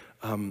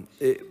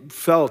it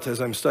felt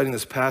as I'm studying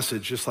this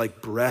passage just like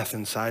breath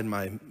inside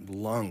my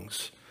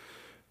lungs.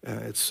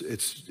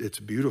 It's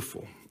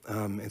beautiful.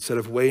 Instead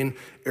of weighing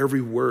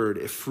every word,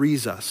 it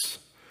frees us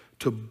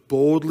to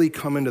boldly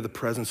come into the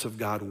presence of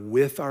God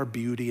with our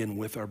beauty and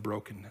with our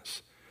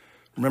brokenness.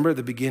 Remember at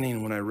the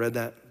beginning when I read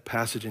that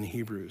passage in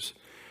Hebrews,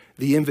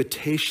 the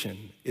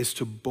invitation is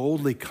to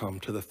boldly come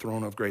to the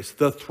throne of grace,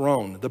 the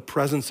throne, the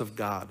presence of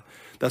God.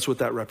 That's what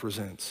that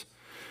represents.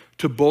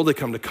 To boldly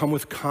come, to come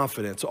with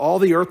confidence. All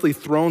the earthly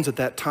thrones at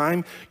that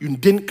time, you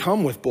didn't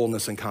come with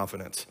boldness and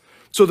confidence.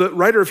 So the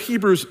writer of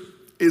Hebrews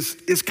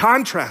is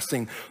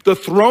contrasting the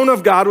throne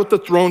of God with the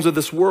thrones of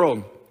this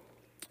world.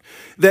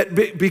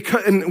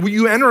 And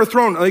you enter a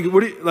throne,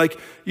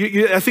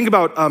 I think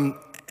about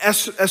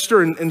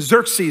Esther and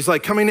Xerxes,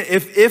 like coming,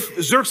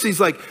 if Xerxes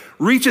like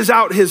reaches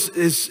out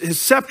his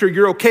scepter,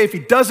 you're okay. If he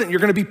doesn't,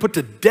 you're gonna be put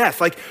to death.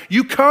 Like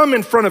you come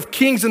in front of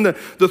kings in the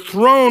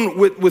throne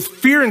with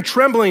fear and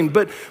trembling,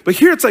 but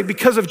here it's like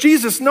because of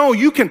Jesus, no,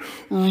 you can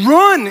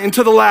run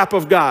into the lap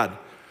of God.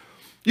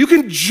 You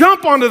can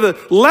jump onto the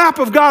lap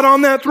of God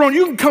on that throne.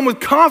 You can come with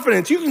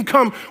confidence. You can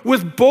come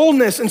with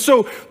boldness. And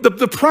so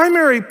the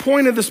primary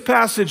point of this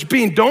passage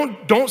being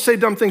don't say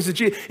dumb things to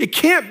Jesus. It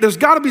can't, there's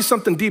got to be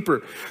something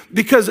deeper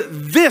because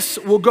this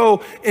will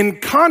go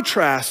in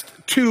contrast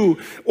to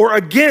or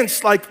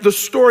against like the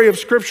story of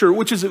Scripture,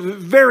 which is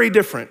very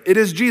different. It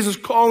is Jesus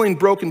calling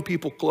broken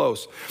people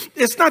close.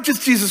 It's not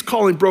just Jesus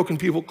calling broken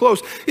people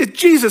close. It's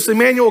Jesus,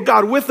 Emmanuel,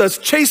 God with us,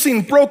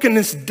 chasing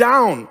brokenness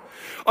down.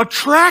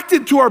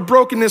 Attracted to our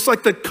brokenness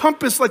like the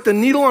compass, like the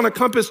needle on a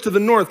compass to the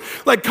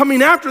north, like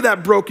coming after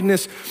that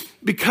brokenness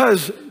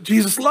because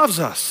Jesus loves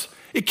us.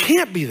 It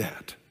can't be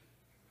that.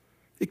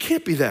 It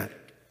can't be that.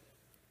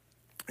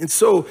 And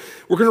so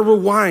we're going to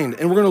rewind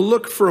and we're going to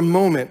look for a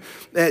moment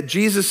at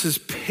Jesus'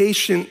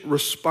 patient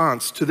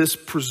response to this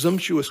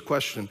presumptuous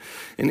question.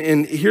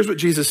 And here's what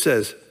Jesus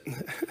says.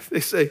 They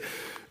say,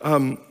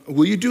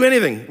 will you do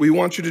anything we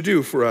want you to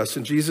do for us?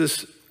 And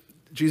Jesus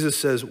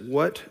says,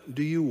 what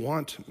do you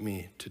want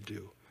me to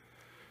do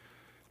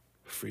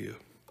for you?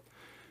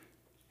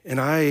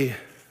 And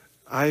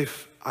I've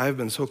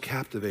been so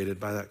captivated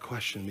by that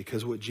question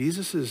because what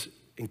Jesus is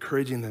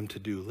encouraging them to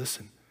do,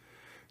 listen,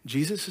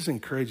 Jesus is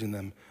encouraging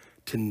them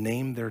to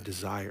name their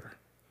desire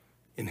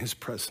in his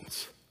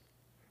presence.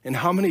 And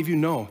how many of you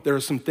know there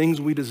are some things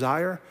we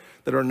desire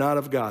that are not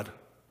of God?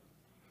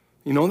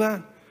 You know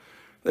that?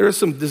 There are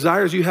some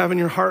desires you have in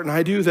your heart, and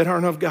I do, that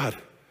aren't of God.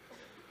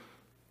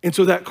 And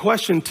so that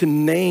question to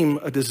name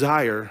a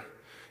desire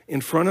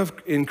in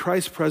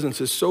Christ's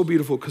presence is so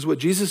beautiful because what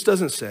Jesus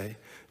doesn't say,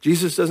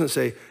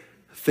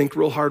 think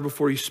real hard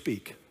before you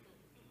speak.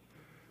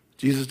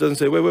 Jesus doesn't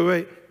say,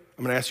 wait,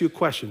 I'm gonna ask you a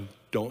question.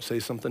 Don't say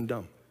something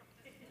dumb.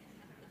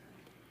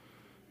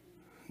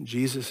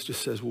 Jesus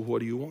just says, well, what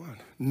do you want?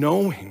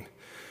 Knowing.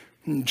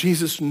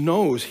 Jesus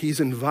knows he's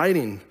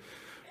inviting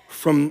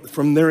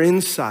from their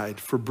inside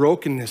for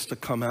brokenness to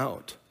come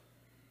out.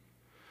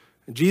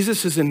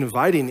 Jesus is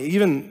inviting,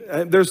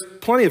 there's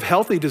plenty of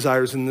healthy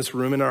desires in this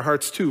room, in our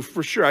hearts too,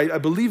 for sure. I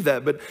believe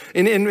that, but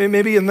and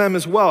maybe in them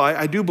as well.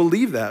 I do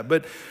believe that.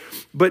 But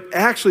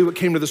actually what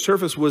came to the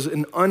surface was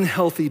an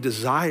unhealthy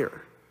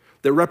desire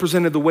that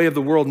represented the way of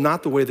the world,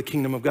 not the way of the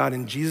kingdom of God.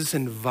 And Jesus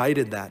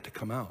invited that to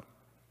come out.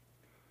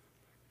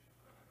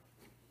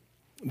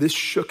 This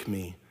shook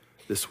me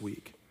this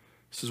week.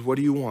 This is, what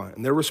do you want?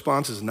 And their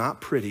response is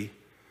not pretty,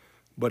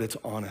 but it's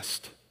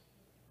honest.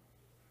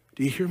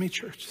 Do you hear me,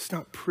 church? It's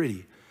not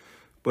pretty,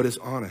 but it's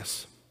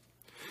honest.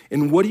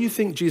 And what do you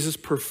think Jesus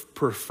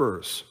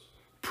prefers?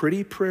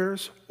 Pretty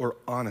prayers or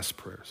honest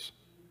prayers?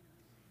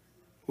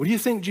 What do you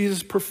think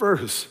Jesus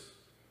prefers?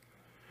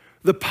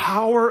 The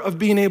power of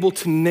being able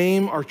to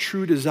name our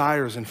true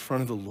desires in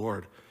front of the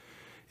Lord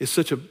is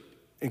such an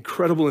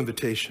incredible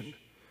invitation.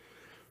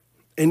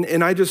 And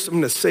I'm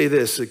going to say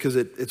this because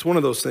it's one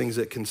of those things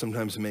that can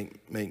sometimes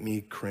make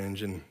me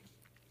cringe. And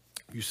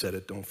you said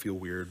it, don't feel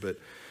weird, but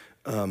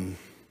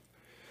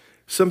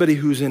somebody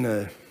who's in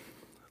a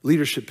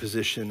leadership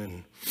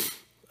position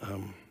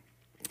and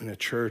in a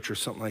church or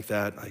something like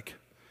that,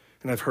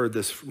 and I've heard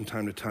this from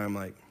time to time,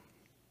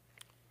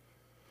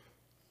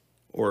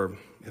 or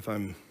if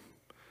I'm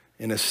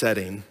in a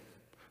setting,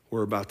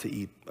 we're about to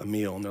eat a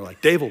meal, and they're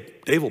like, Dave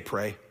will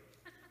pray.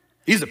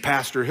 He's a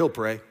pastor, he'll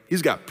pray.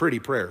 He's got pretty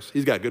prayers.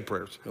 He's got good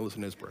prayers. He'll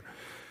listen to his prayer.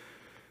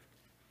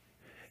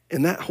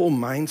 And that whole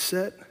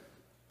mindset,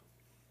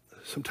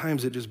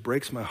 sometimes it just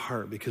breaks my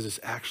heart because it's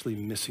actually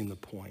missing the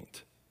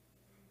point.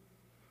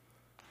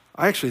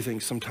 I actually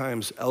think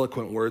sometimes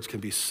eloquent words can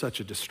be such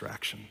a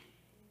distraction.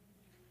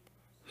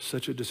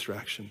 Such a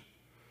distraction.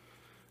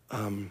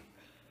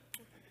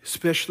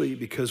 Especially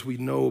because we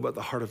know about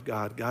the heart of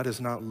God. God is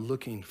not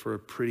looking for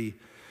pretty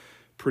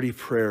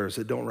prayers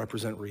that don't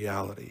represent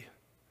reality.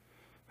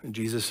 And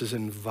Jesus is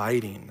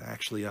inviting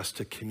actually us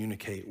to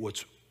communicate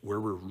where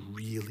we're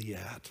really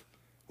at,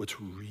 what's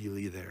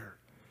really there.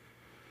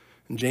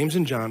 And James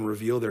and John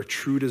reveal their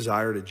true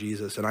desire to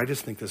Jesus, and I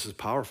just think this is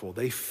powerful.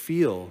 They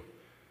feel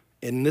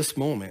in this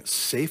moment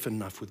safe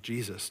enough with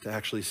Jesus to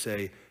actually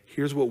say,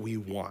 here's what we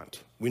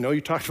want. We know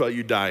you talked about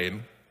you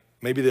dying.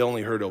 Maybe they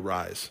only heard he'll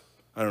rise.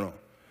 I don't know.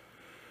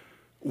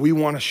 We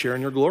want to share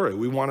in your glory.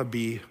 We want to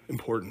be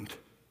important.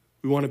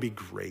 We want to be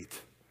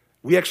great.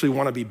 We actually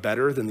want to be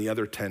better than the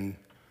other 10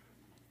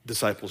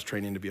 disciples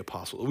training to be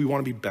apostles. We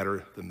want to be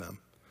better than them.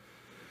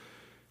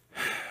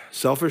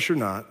 Selfish or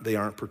not, they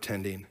aren't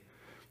pretending.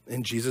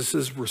 And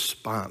Jesus'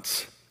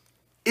 response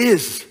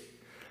is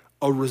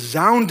a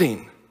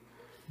resounding,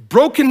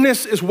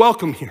 brokenness is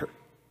welcome here.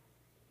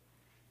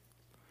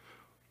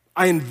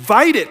 I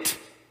invite it.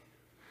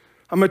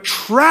 I'm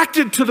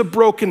attracted to the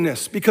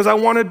brokenness because I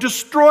want to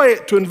destroy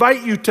it, to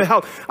invite you to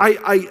help.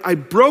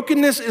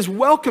 Brokenness is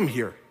welcome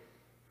here.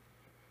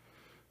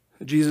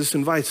 Jesus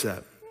invites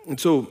that. And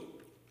so I'm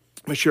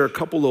going to share a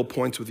couple little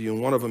points with you,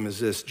 and one of them is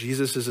this: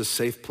 Jesus is a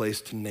safe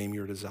place to name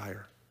your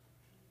desire.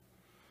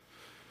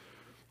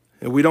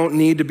 And we don't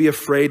need to be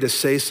afraid to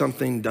say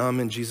something dumb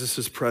in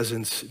Jesus'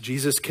 presence.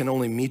 Jesus can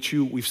only meet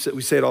you. We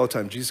say it all the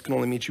time. Jesus can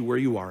only meet you where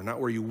you are,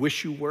 not where you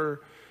wish you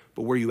were,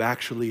 but where you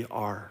actually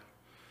are.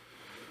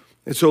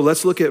 And so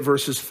let's look at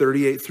verses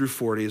 38 through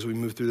 40 as we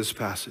move through this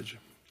passage.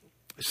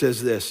 It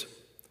says this: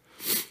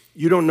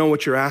 you don't know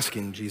what you're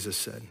asking, Jesus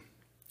said.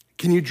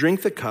 Can you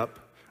drink the cup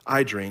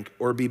I drink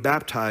or be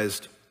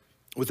baptized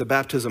with the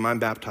baptism I'm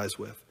baptized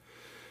with?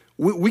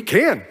 We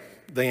can,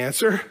 they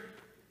answer.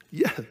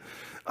 Yeah.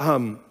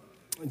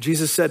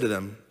 Jesus said to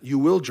them, you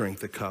will drink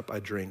the cup I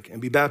drink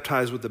and be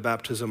baptized with the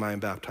baptism I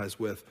am baptized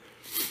with.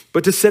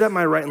 But to sit at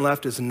my right and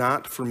left is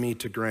not for me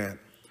to grant.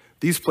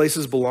 These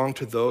places belong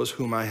to those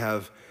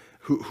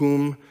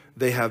whom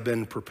they have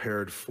been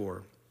prepared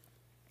for.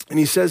 And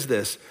he says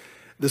this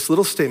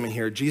little statement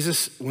here.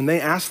 Jesus, when they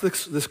ask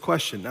this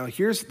question, now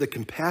here's the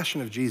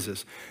compassion of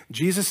Jesus.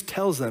 Jesus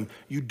tells them,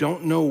 you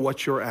don't know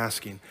what you're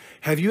asking.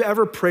 Have you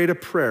ever prayed a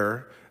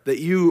prayer that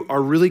you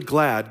are really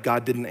glad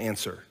God didn't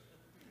answer?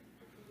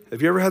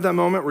 Have you ever had that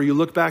moment where you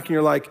look back and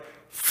you're like,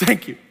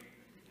 thank you.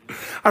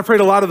 I prayed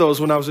a lot of those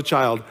when I was a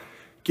child.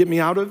 Get me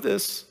out of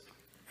this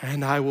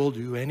and I will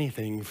do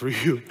anything for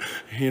you.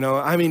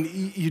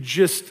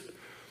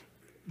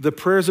 The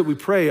prayers that we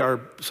pray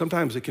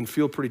sometimes it can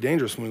feel pretty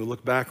dangerous when we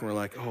look back and we're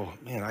like, oh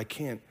man, I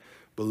can't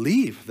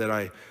believe that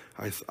I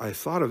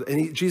thought of,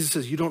 and Jesus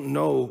says, you don't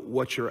know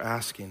what you're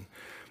asking.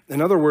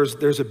 In other words,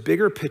 there's a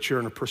bigger picture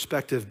and a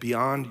perspective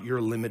beyond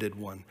your limited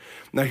one.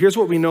 Now, here's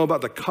what we know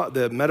about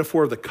the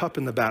metaphor of the cup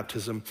in the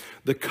baptism.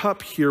 The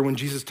cup here, when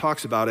Jesus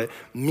talks about it,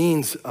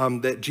 means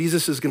that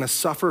Jesus is going to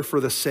suffer for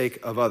the sake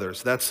of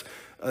others. That's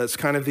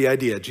kind of the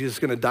idea. Jesus is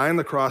going to die on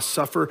the cross,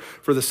 suffer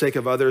for the sake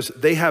of others.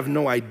 They have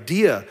no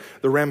idea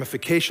the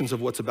ramifications of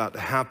what's about to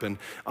happen,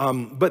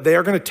 but they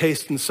are going to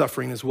taste in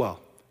suffering as well.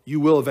 You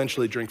will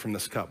eventually drink from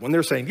this cup. When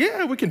they're saying,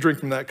 yeah, we can drink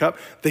from that cup,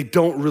 they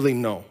don't really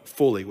know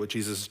fully what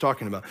Jesus is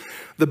talking about.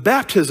 The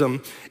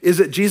baptism is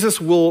that Jesus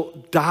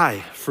will die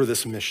for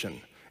this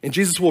mission. And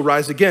Jesus will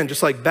rise again,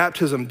 just like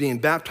baptism, being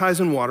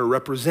baptized in water,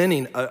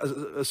 representing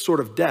a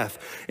sort of death.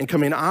 And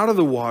coming out of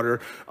the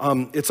water,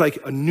 it's like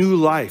a new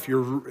life.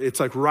 It's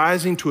like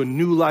rising to a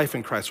new life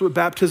in Christ. What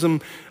baptism,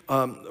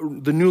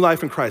 the new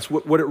life in Christ,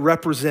 what it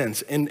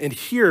represents. And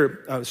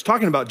here, it's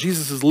talking about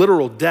Jesus'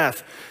 literal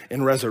death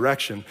and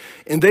resurrection.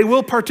 And they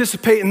will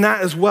participate in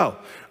that as well.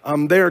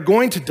 They are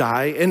going to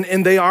die,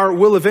 and they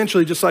will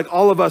eventually, just like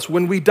all of us,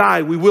 when we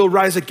die, we will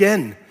rise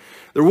again.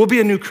 There will be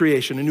a new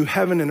creation, a new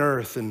heaven and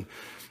earth, and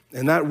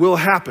that will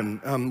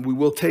happen. We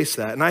will taste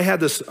that. And I had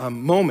this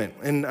moment,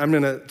 and I'm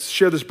going to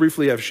share this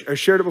briefly. I've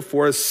shared it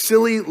before, a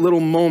silly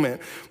little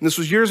moment. And this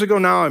was years ago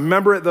now. I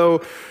remember it,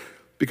 though,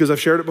 because I've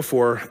shared it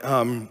before.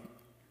 And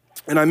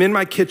I'm in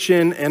my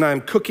kitchen, and I'm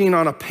cooking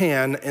on a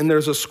pan, and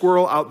there's a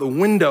squirrel out the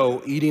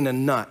window eating a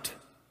nut.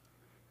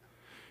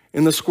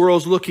 And the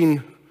squirrel's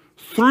looking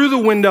through the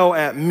window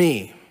at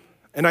me.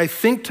 And I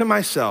think to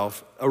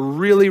myself, a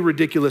really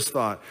ridiculous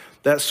thought.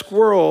 That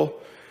squirrel...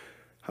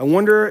 I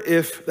wonder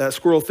if that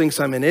squirrel thinks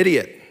I'm an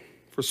idiot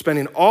for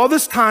spending all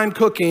this time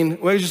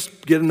cooking. Well,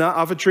 just get a nut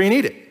off a tree and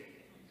eat it.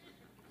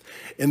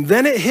 And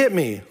then it hit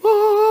me,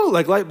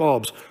 like light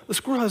bulbs. The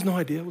squirrel has no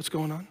idea what's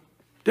going on.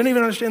 Didn't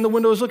even understand the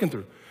window is looking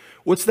through.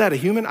 What's that, a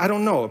human? I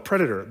don't know, a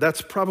predator.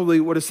 That's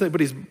probably what it's saying,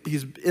 but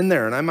he's in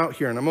there and I'm out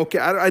here and I'm okay.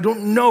 I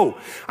don't know.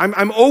 I'm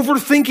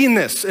overthinking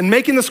this and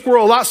making the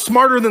squirrel a lot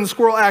smarter than the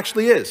squirrel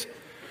actually is.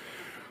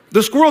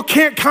 The squirrel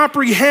can't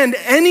comprehend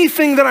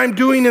anything that I'm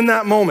doing in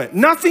that moment.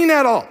 Nothing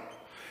at all.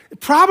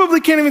 It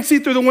probably can't even see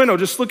through the window,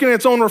 just looking at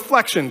its own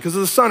reflection because of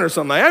the sun or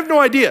something. I have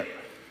no idea.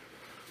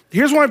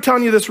 Here's why I'm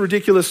telling you this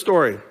ridiculous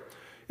story.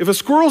 If a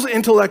squirrel's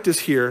intellect is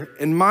here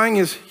and mine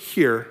is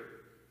here,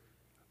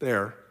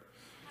 there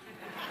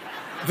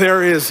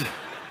is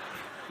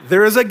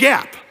a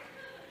gap.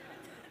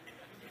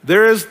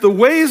 There is the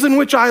ways in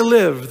which I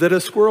live that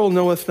a squirrel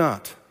knoweth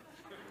not.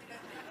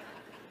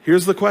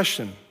 Here's the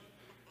question.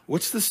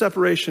 What's the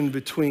separation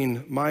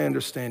between my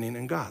understanding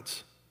and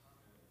God's?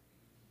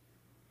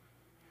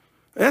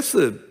 That's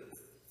a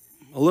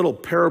little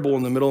parable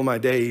in the middle of my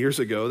day years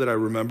ago that I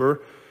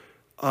remember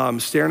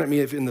staring at me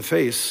in the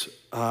face.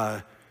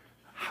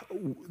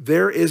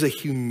 There is a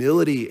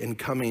humility in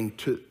coming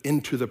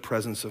into the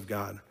presence of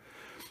God.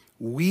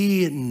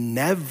 We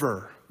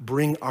never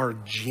bring our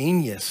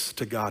genius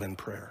to God in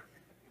prayer.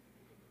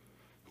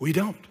 We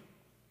don't.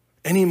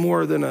 Any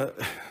more than a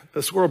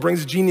squirrel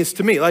brings genius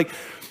to me. Like,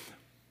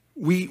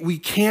 we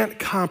can't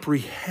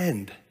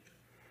comprehend.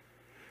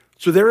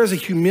 So there is a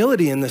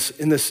humility in this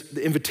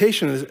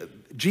invitation.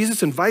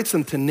 Jesus invites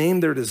them to name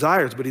their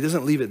desires, but he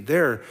doesn't leave it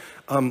there.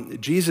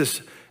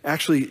 Jesus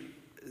actually,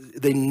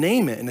 they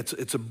name it, and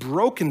it's a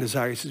broken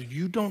desire. He says,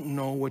 you don't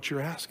know what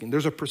you're asking.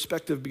 There's a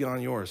perspective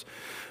beyond yours.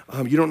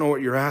 You don't know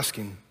what you're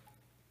asking.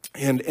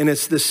 And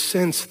it's this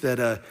sense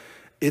that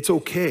it's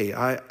okay.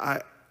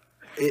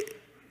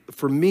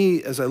 For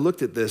me, as I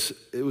looked at this,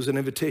 it was an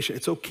invitation.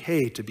 It's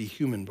okay to be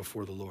human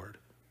before the Lord.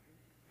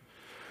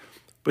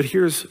 But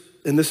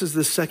and this is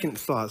the second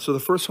thought. So the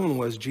first one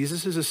was,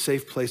 Jesus is a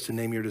safe place to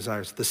name your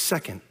desires. The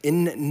second,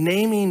 in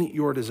naming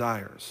your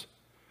desires,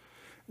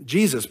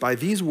 Jesus, by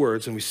these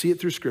words, and we see it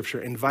through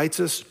Scripture, invites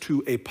us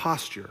to a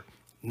posture,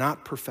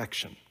 not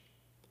perfection.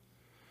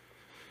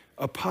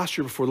 A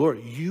posture before the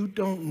Lord. You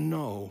don't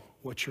know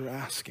what you're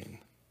asking.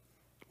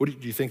 Do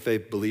you think they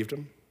believed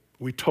him?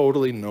 We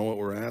totally know what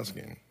we're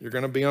asking. You're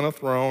going to be on a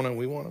throne, and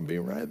we want to be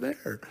right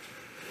there.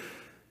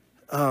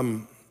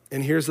 And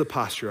here's the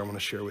posture I want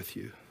to share with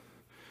you.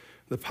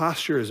 The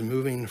posture is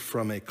moving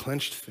from a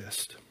clenched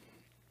fist.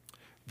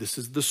 This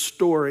is the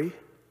story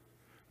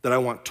that I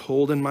want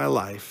told in my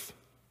life.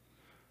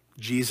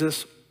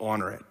 Jesus,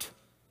 honor it.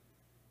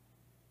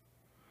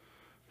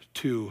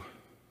 To,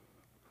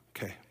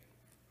 okay,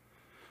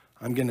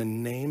 I'm going to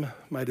name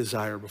my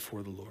desire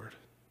before the Lord.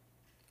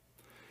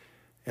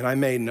 And I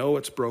may know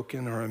it's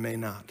broken, or I may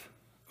not,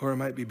 or it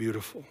might be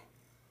beautiful.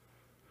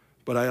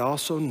 But I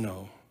also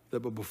know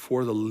that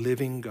before the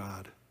living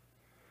God,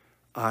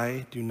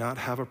 I do not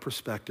have a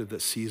perspective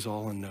that sees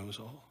all and knows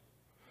all.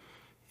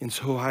 And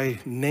so I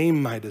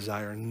name my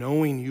desire,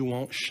 knowing you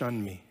won't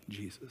shun me,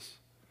 Jesus.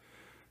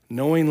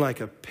 Knowing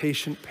like a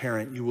patient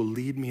parent, you will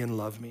lead me and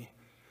love me.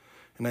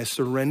 And I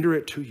surrender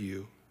it to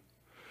you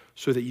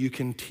so that you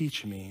can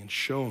teach me and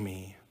show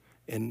me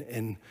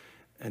and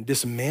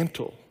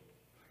dismantle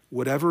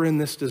whatever in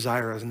this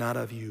desire is not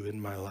of you in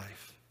my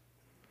life.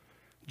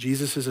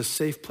 Jesus is a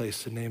safe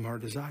place to name our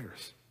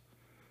desires.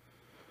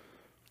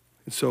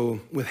 And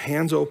so with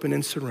hands open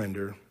in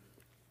surrender,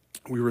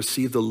 we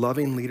receive the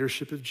loving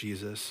leadership of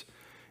Jesus.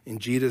 And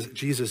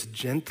Jesus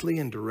gently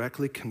and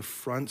directly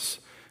confronts,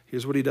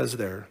 here's what he does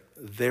there,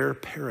 their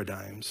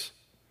paradigms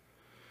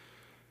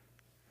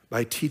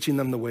by teaching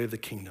them the way of the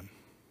kingdom.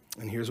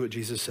 And here's what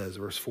Jesus says,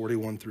 verse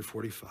 41 through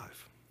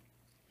 45.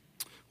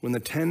 When the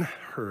 10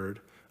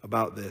 heard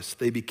about this,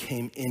 they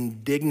became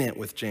indignant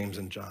with James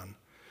and John.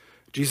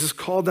 Jesus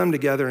called them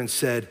together and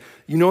said,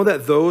 you know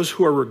that those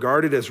who are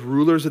regarded as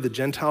rulers of the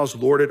Gentiles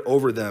lord it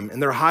over them,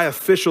 and their high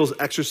officials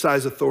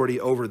exercise authority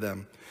over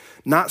them.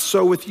 Not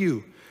so with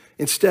you.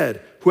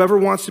 Instead, whoever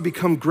wants to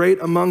become great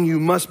among you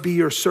must be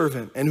your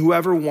servant, and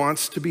whoever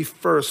wants to be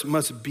first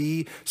must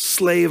be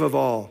slave of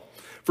all.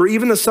 For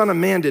even the Son of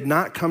Man did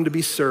not come to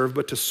be served,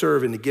 but to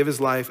serve and to give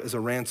his life as a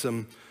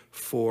ransom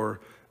for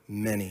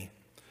many.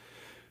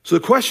 So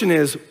the question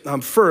is,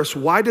 first,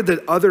 why did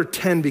the other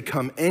 10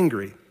 become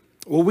angry?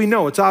 Well, we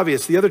know, it's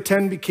obvious. The other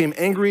 10 became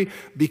angry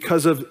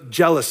because of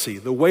jealousy.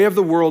 The way of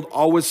the world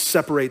always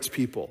separates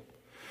people.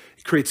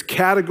 It creates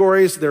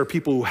categories. There are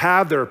people who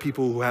have, there are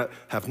people who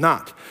have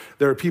not.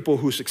 There are people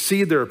who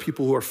succeed, there are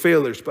people who are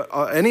failures. But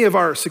any of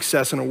our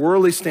success in a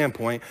worldly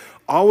standpoint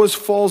always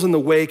falls in the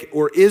wake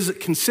or is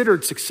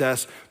considered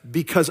success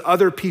because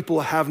other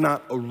people have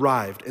not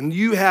arrived. And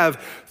you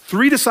have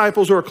 3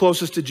 disciples who are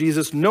closest to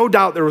Jesus. No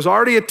doubt there was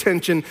already a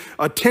tension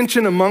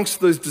amongst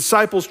those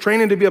disciples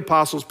training to be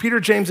apostles, Peter,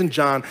 James, and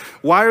John.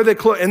 Why are they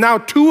close? And now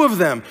 2 of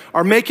them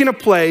are making a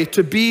play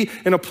to be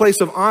in a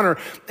place of honor.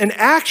 And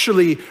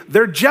actually,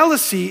 their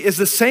jealousy is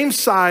the same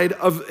side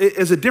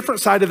is a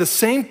different side of the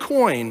same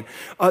coin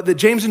that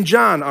James and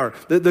John are.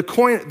 The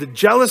coin, the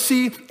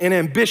jealousy and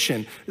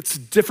ambition. It's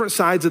different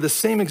sides of the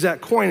same exact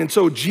coin. And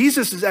so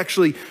Jesus is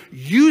actually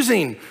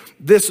using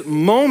this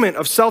moment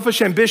of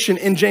selfish ambition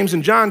in James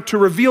and John to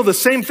reveal the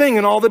same thing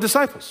in all the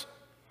disciples.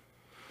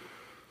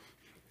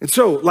 And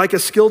so, like a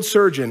skilled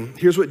surgeon,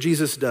 here's what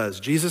Jesus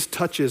does. Jesus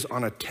touches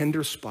on a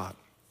tender spot.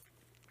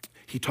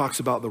 He talks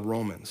about the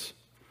Romans.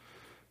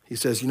 He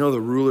says, you know,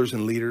 the rulers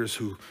and leaders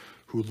who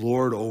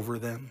lord over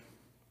them?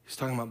 He's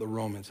talking about the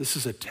Romans. This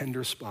is a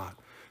tender spot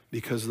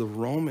because the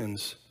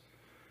Romans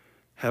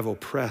have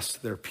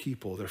oppressed their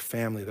people, their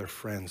family, their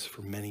friends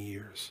for many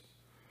years.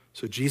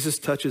 So Jesus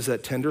touches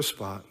that tender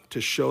spot to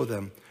show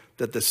them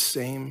that the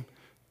same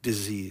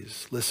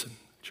disease, listen,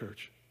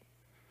 church,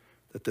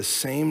 that the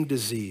same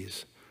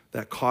disease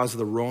that caused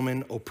the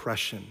Roman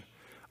oppression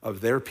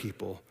of their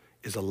people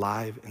is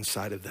alive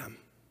inside of them.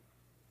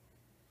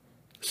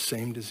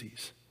 Same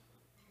disease.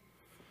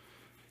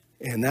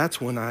 And that's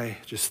when I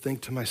just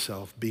think to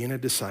myself, being a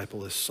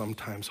disciple is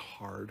sometimes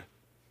hard,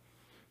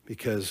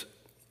 because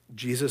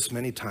Jesus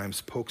many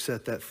times pokes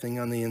at that thing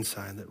on the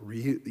inside that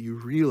you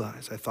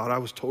realize, I thought I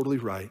was totally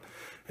right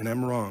and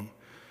I'm wrong.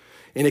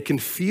 And it can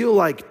feel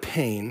like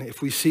pain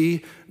if we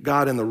see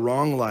God in the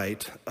wrong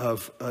light.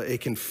 It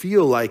can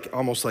feel like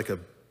almost like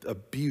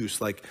abuse,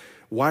 like,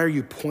 why are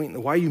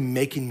you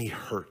making me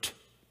hurt?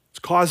 It's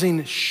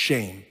causing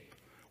shame.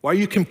 Why are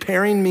you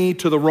comparing me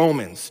to the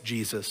Romans,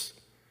 Jesus?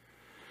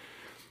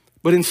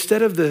 But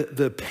instead of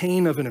the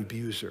pain of an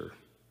abuser,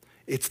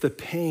 it's the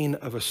pain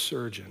of a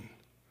surgeon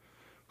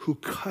who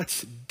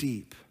cuts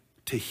deep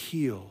to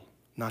heal,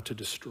 not to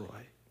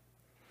destroy.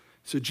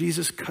 So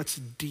Jesus cuts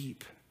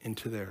deep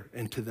into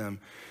them.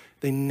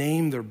 They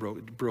name their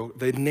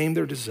they name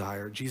their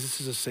desire.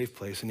 Jesus is a safe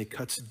place, and he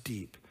cuts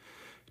deep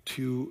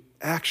to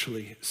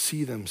actually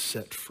see them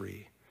set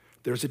free.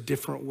 There's a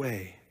different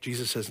way.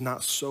 Jesus says,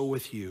 not so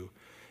with you.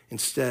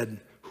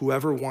 Instead,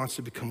 whoever wants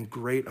to become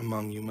great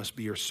among you must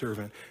be your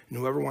servant, and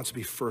whoever wants to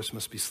be first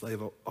must be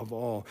slave of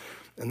all.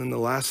 And then the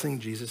last thing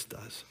Jesus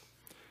does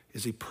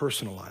is he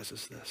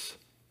personalizes this.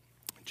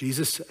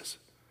 Jesus says,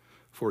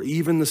 for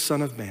even the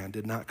Son of Man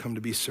did not come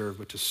to be served,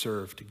 but to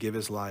serve, to give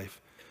his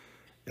life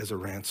as a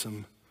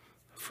ransom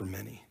for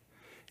many.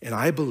 And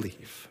I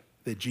believe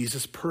that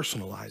Jesus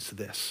personalized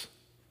this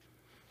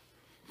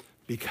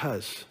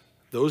because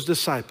those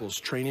disciples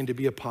training to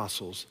be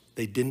apostles,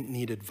 they didn't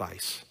need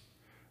advice.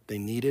 They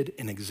needed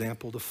an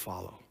example to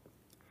follow.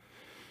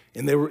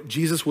 And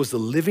Jesus was the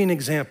living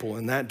example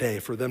in that day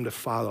for them to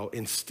follow.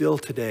 And still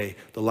today,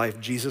 the life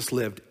Jesus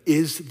lived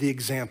is the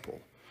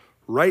example.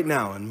 Right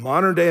now, in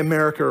modern day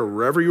America, or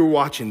wherever you're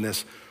watching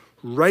this,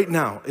 right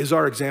now is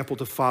our example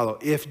to follow.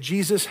 If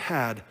Jesus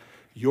had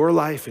your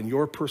life and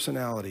your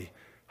personality,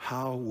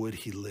 how would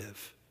he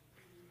live?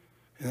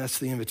 And that's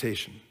the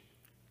invitation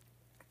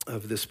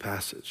of this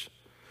passage.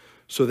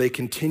 So they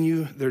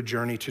continue their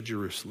journey to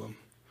Jerusalem,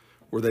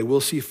 where they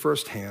will see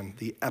firsthand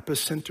the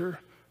epicenter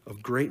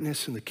of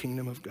greatness in the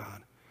kingdom of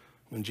God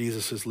when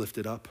Jesus is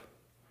lifted up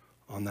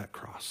on that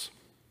cross.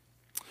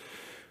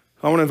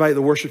 I want to invite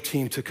the worship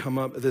team to come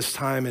up at this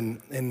time,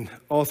 and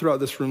all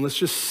throughout this room, let's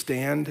just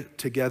stand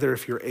together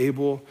if you're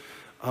able.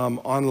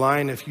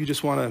 Online, if you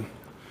just want to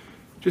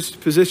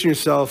just position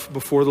yourself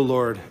before the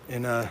Lord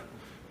in a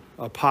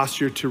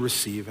posture to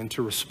receive and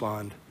to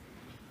respond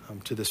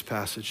to this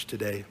passage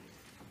today.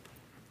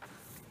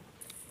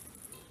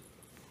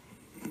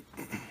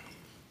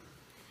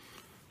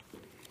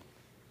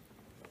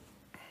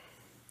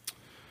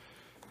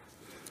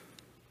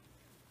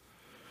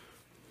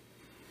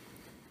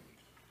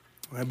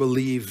 I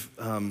believe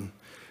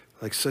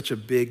like such a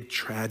big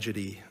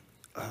tragedy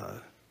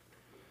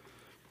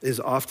is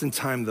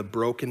oftentimes the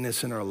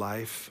brokenness in our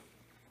life.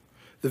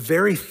 The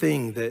very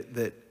thing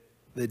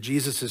that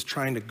Jesus is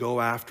trying to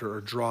go after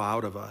or draw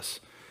out of us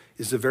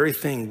is the very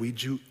thing we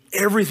do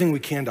everything we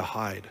can to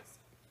hide.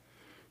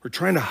 We're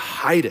trying to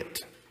hide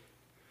it.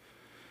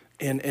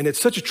 And it's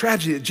such a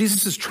tragedy that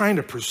Jesus is trying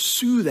to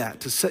pursue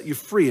that to set you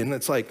free. And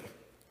it's like,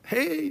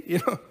 hey,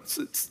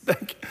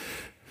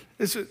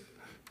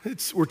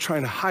 we're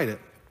trying to hide it.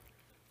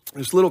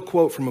 There's a little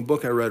quote from a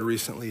book I read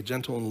recently,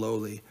 Gentle and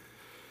Lowly,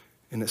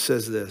 and it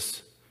says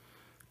this: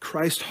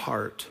 Christ's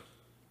heart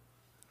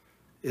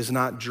is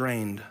not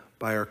drained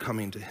by our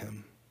coming to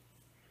him.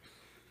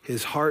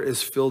 His heart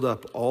is filled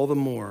up all the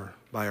more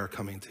by our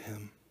coming to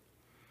him.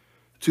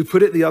 To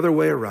put it the other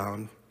way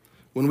around,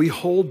 when we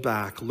hold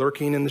back,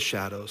 lurking in the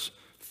shadows,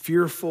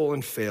 fearful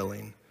and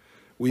failing,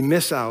 we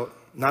miss out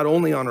not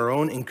only on our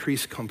own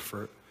increased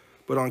comfort,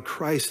 but on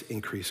Christ's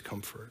increased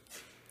comfort.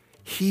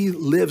 He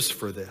lives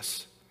for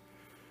this.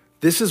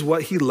 This is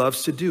what he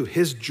loves to do.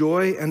 His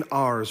joy and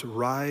ours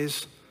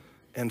rise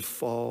and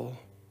fall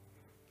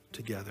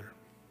together.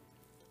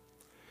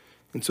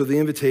 And so the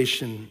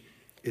invitation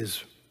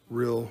is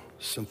real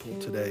simple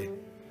today.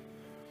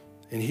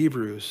 In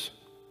Hebrews,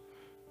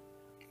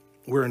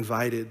 we're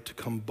invited to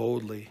come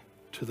boldly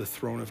to the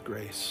throne of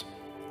grace.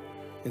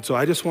 And so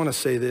I just want to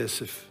say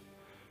this,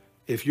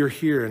 if you're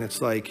here and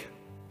it's like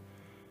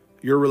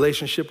your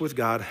relationship with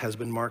God has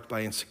been marked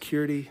by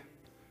insecurity,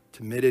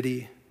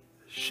 timidity,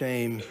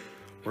 shame,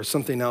 or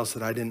something else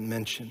that I didn't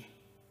mention,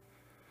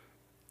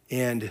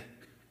 and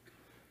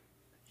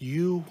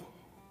you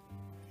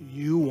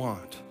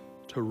want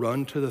to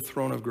run to the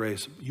throne of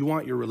grace, you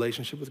want your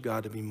relationship with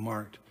God to be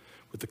marked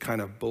with the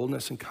kind of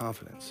boldness and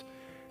confidence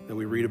that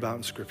we read about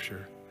in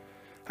Scripture,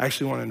 I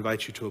actually want to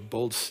invite you to a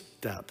bold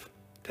step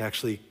to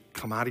actually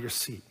come out of your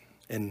seat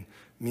and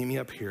meet me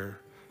up here,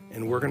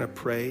 and we're going to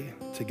pray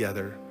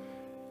together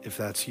if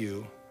that's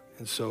you.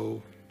 And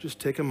so just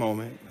take a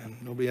moment,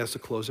 and nobody has to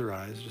close their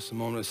eyes, just a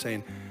moment of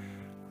saying,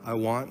 I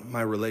want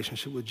my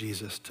relationship with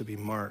Jesus to be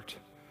marked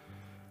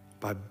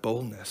by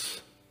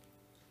boldness,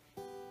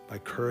 by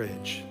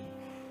courage,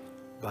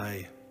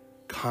 by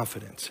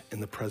confidence in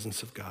the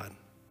presence of God.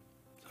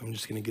 So I'm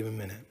just going to give a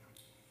minute.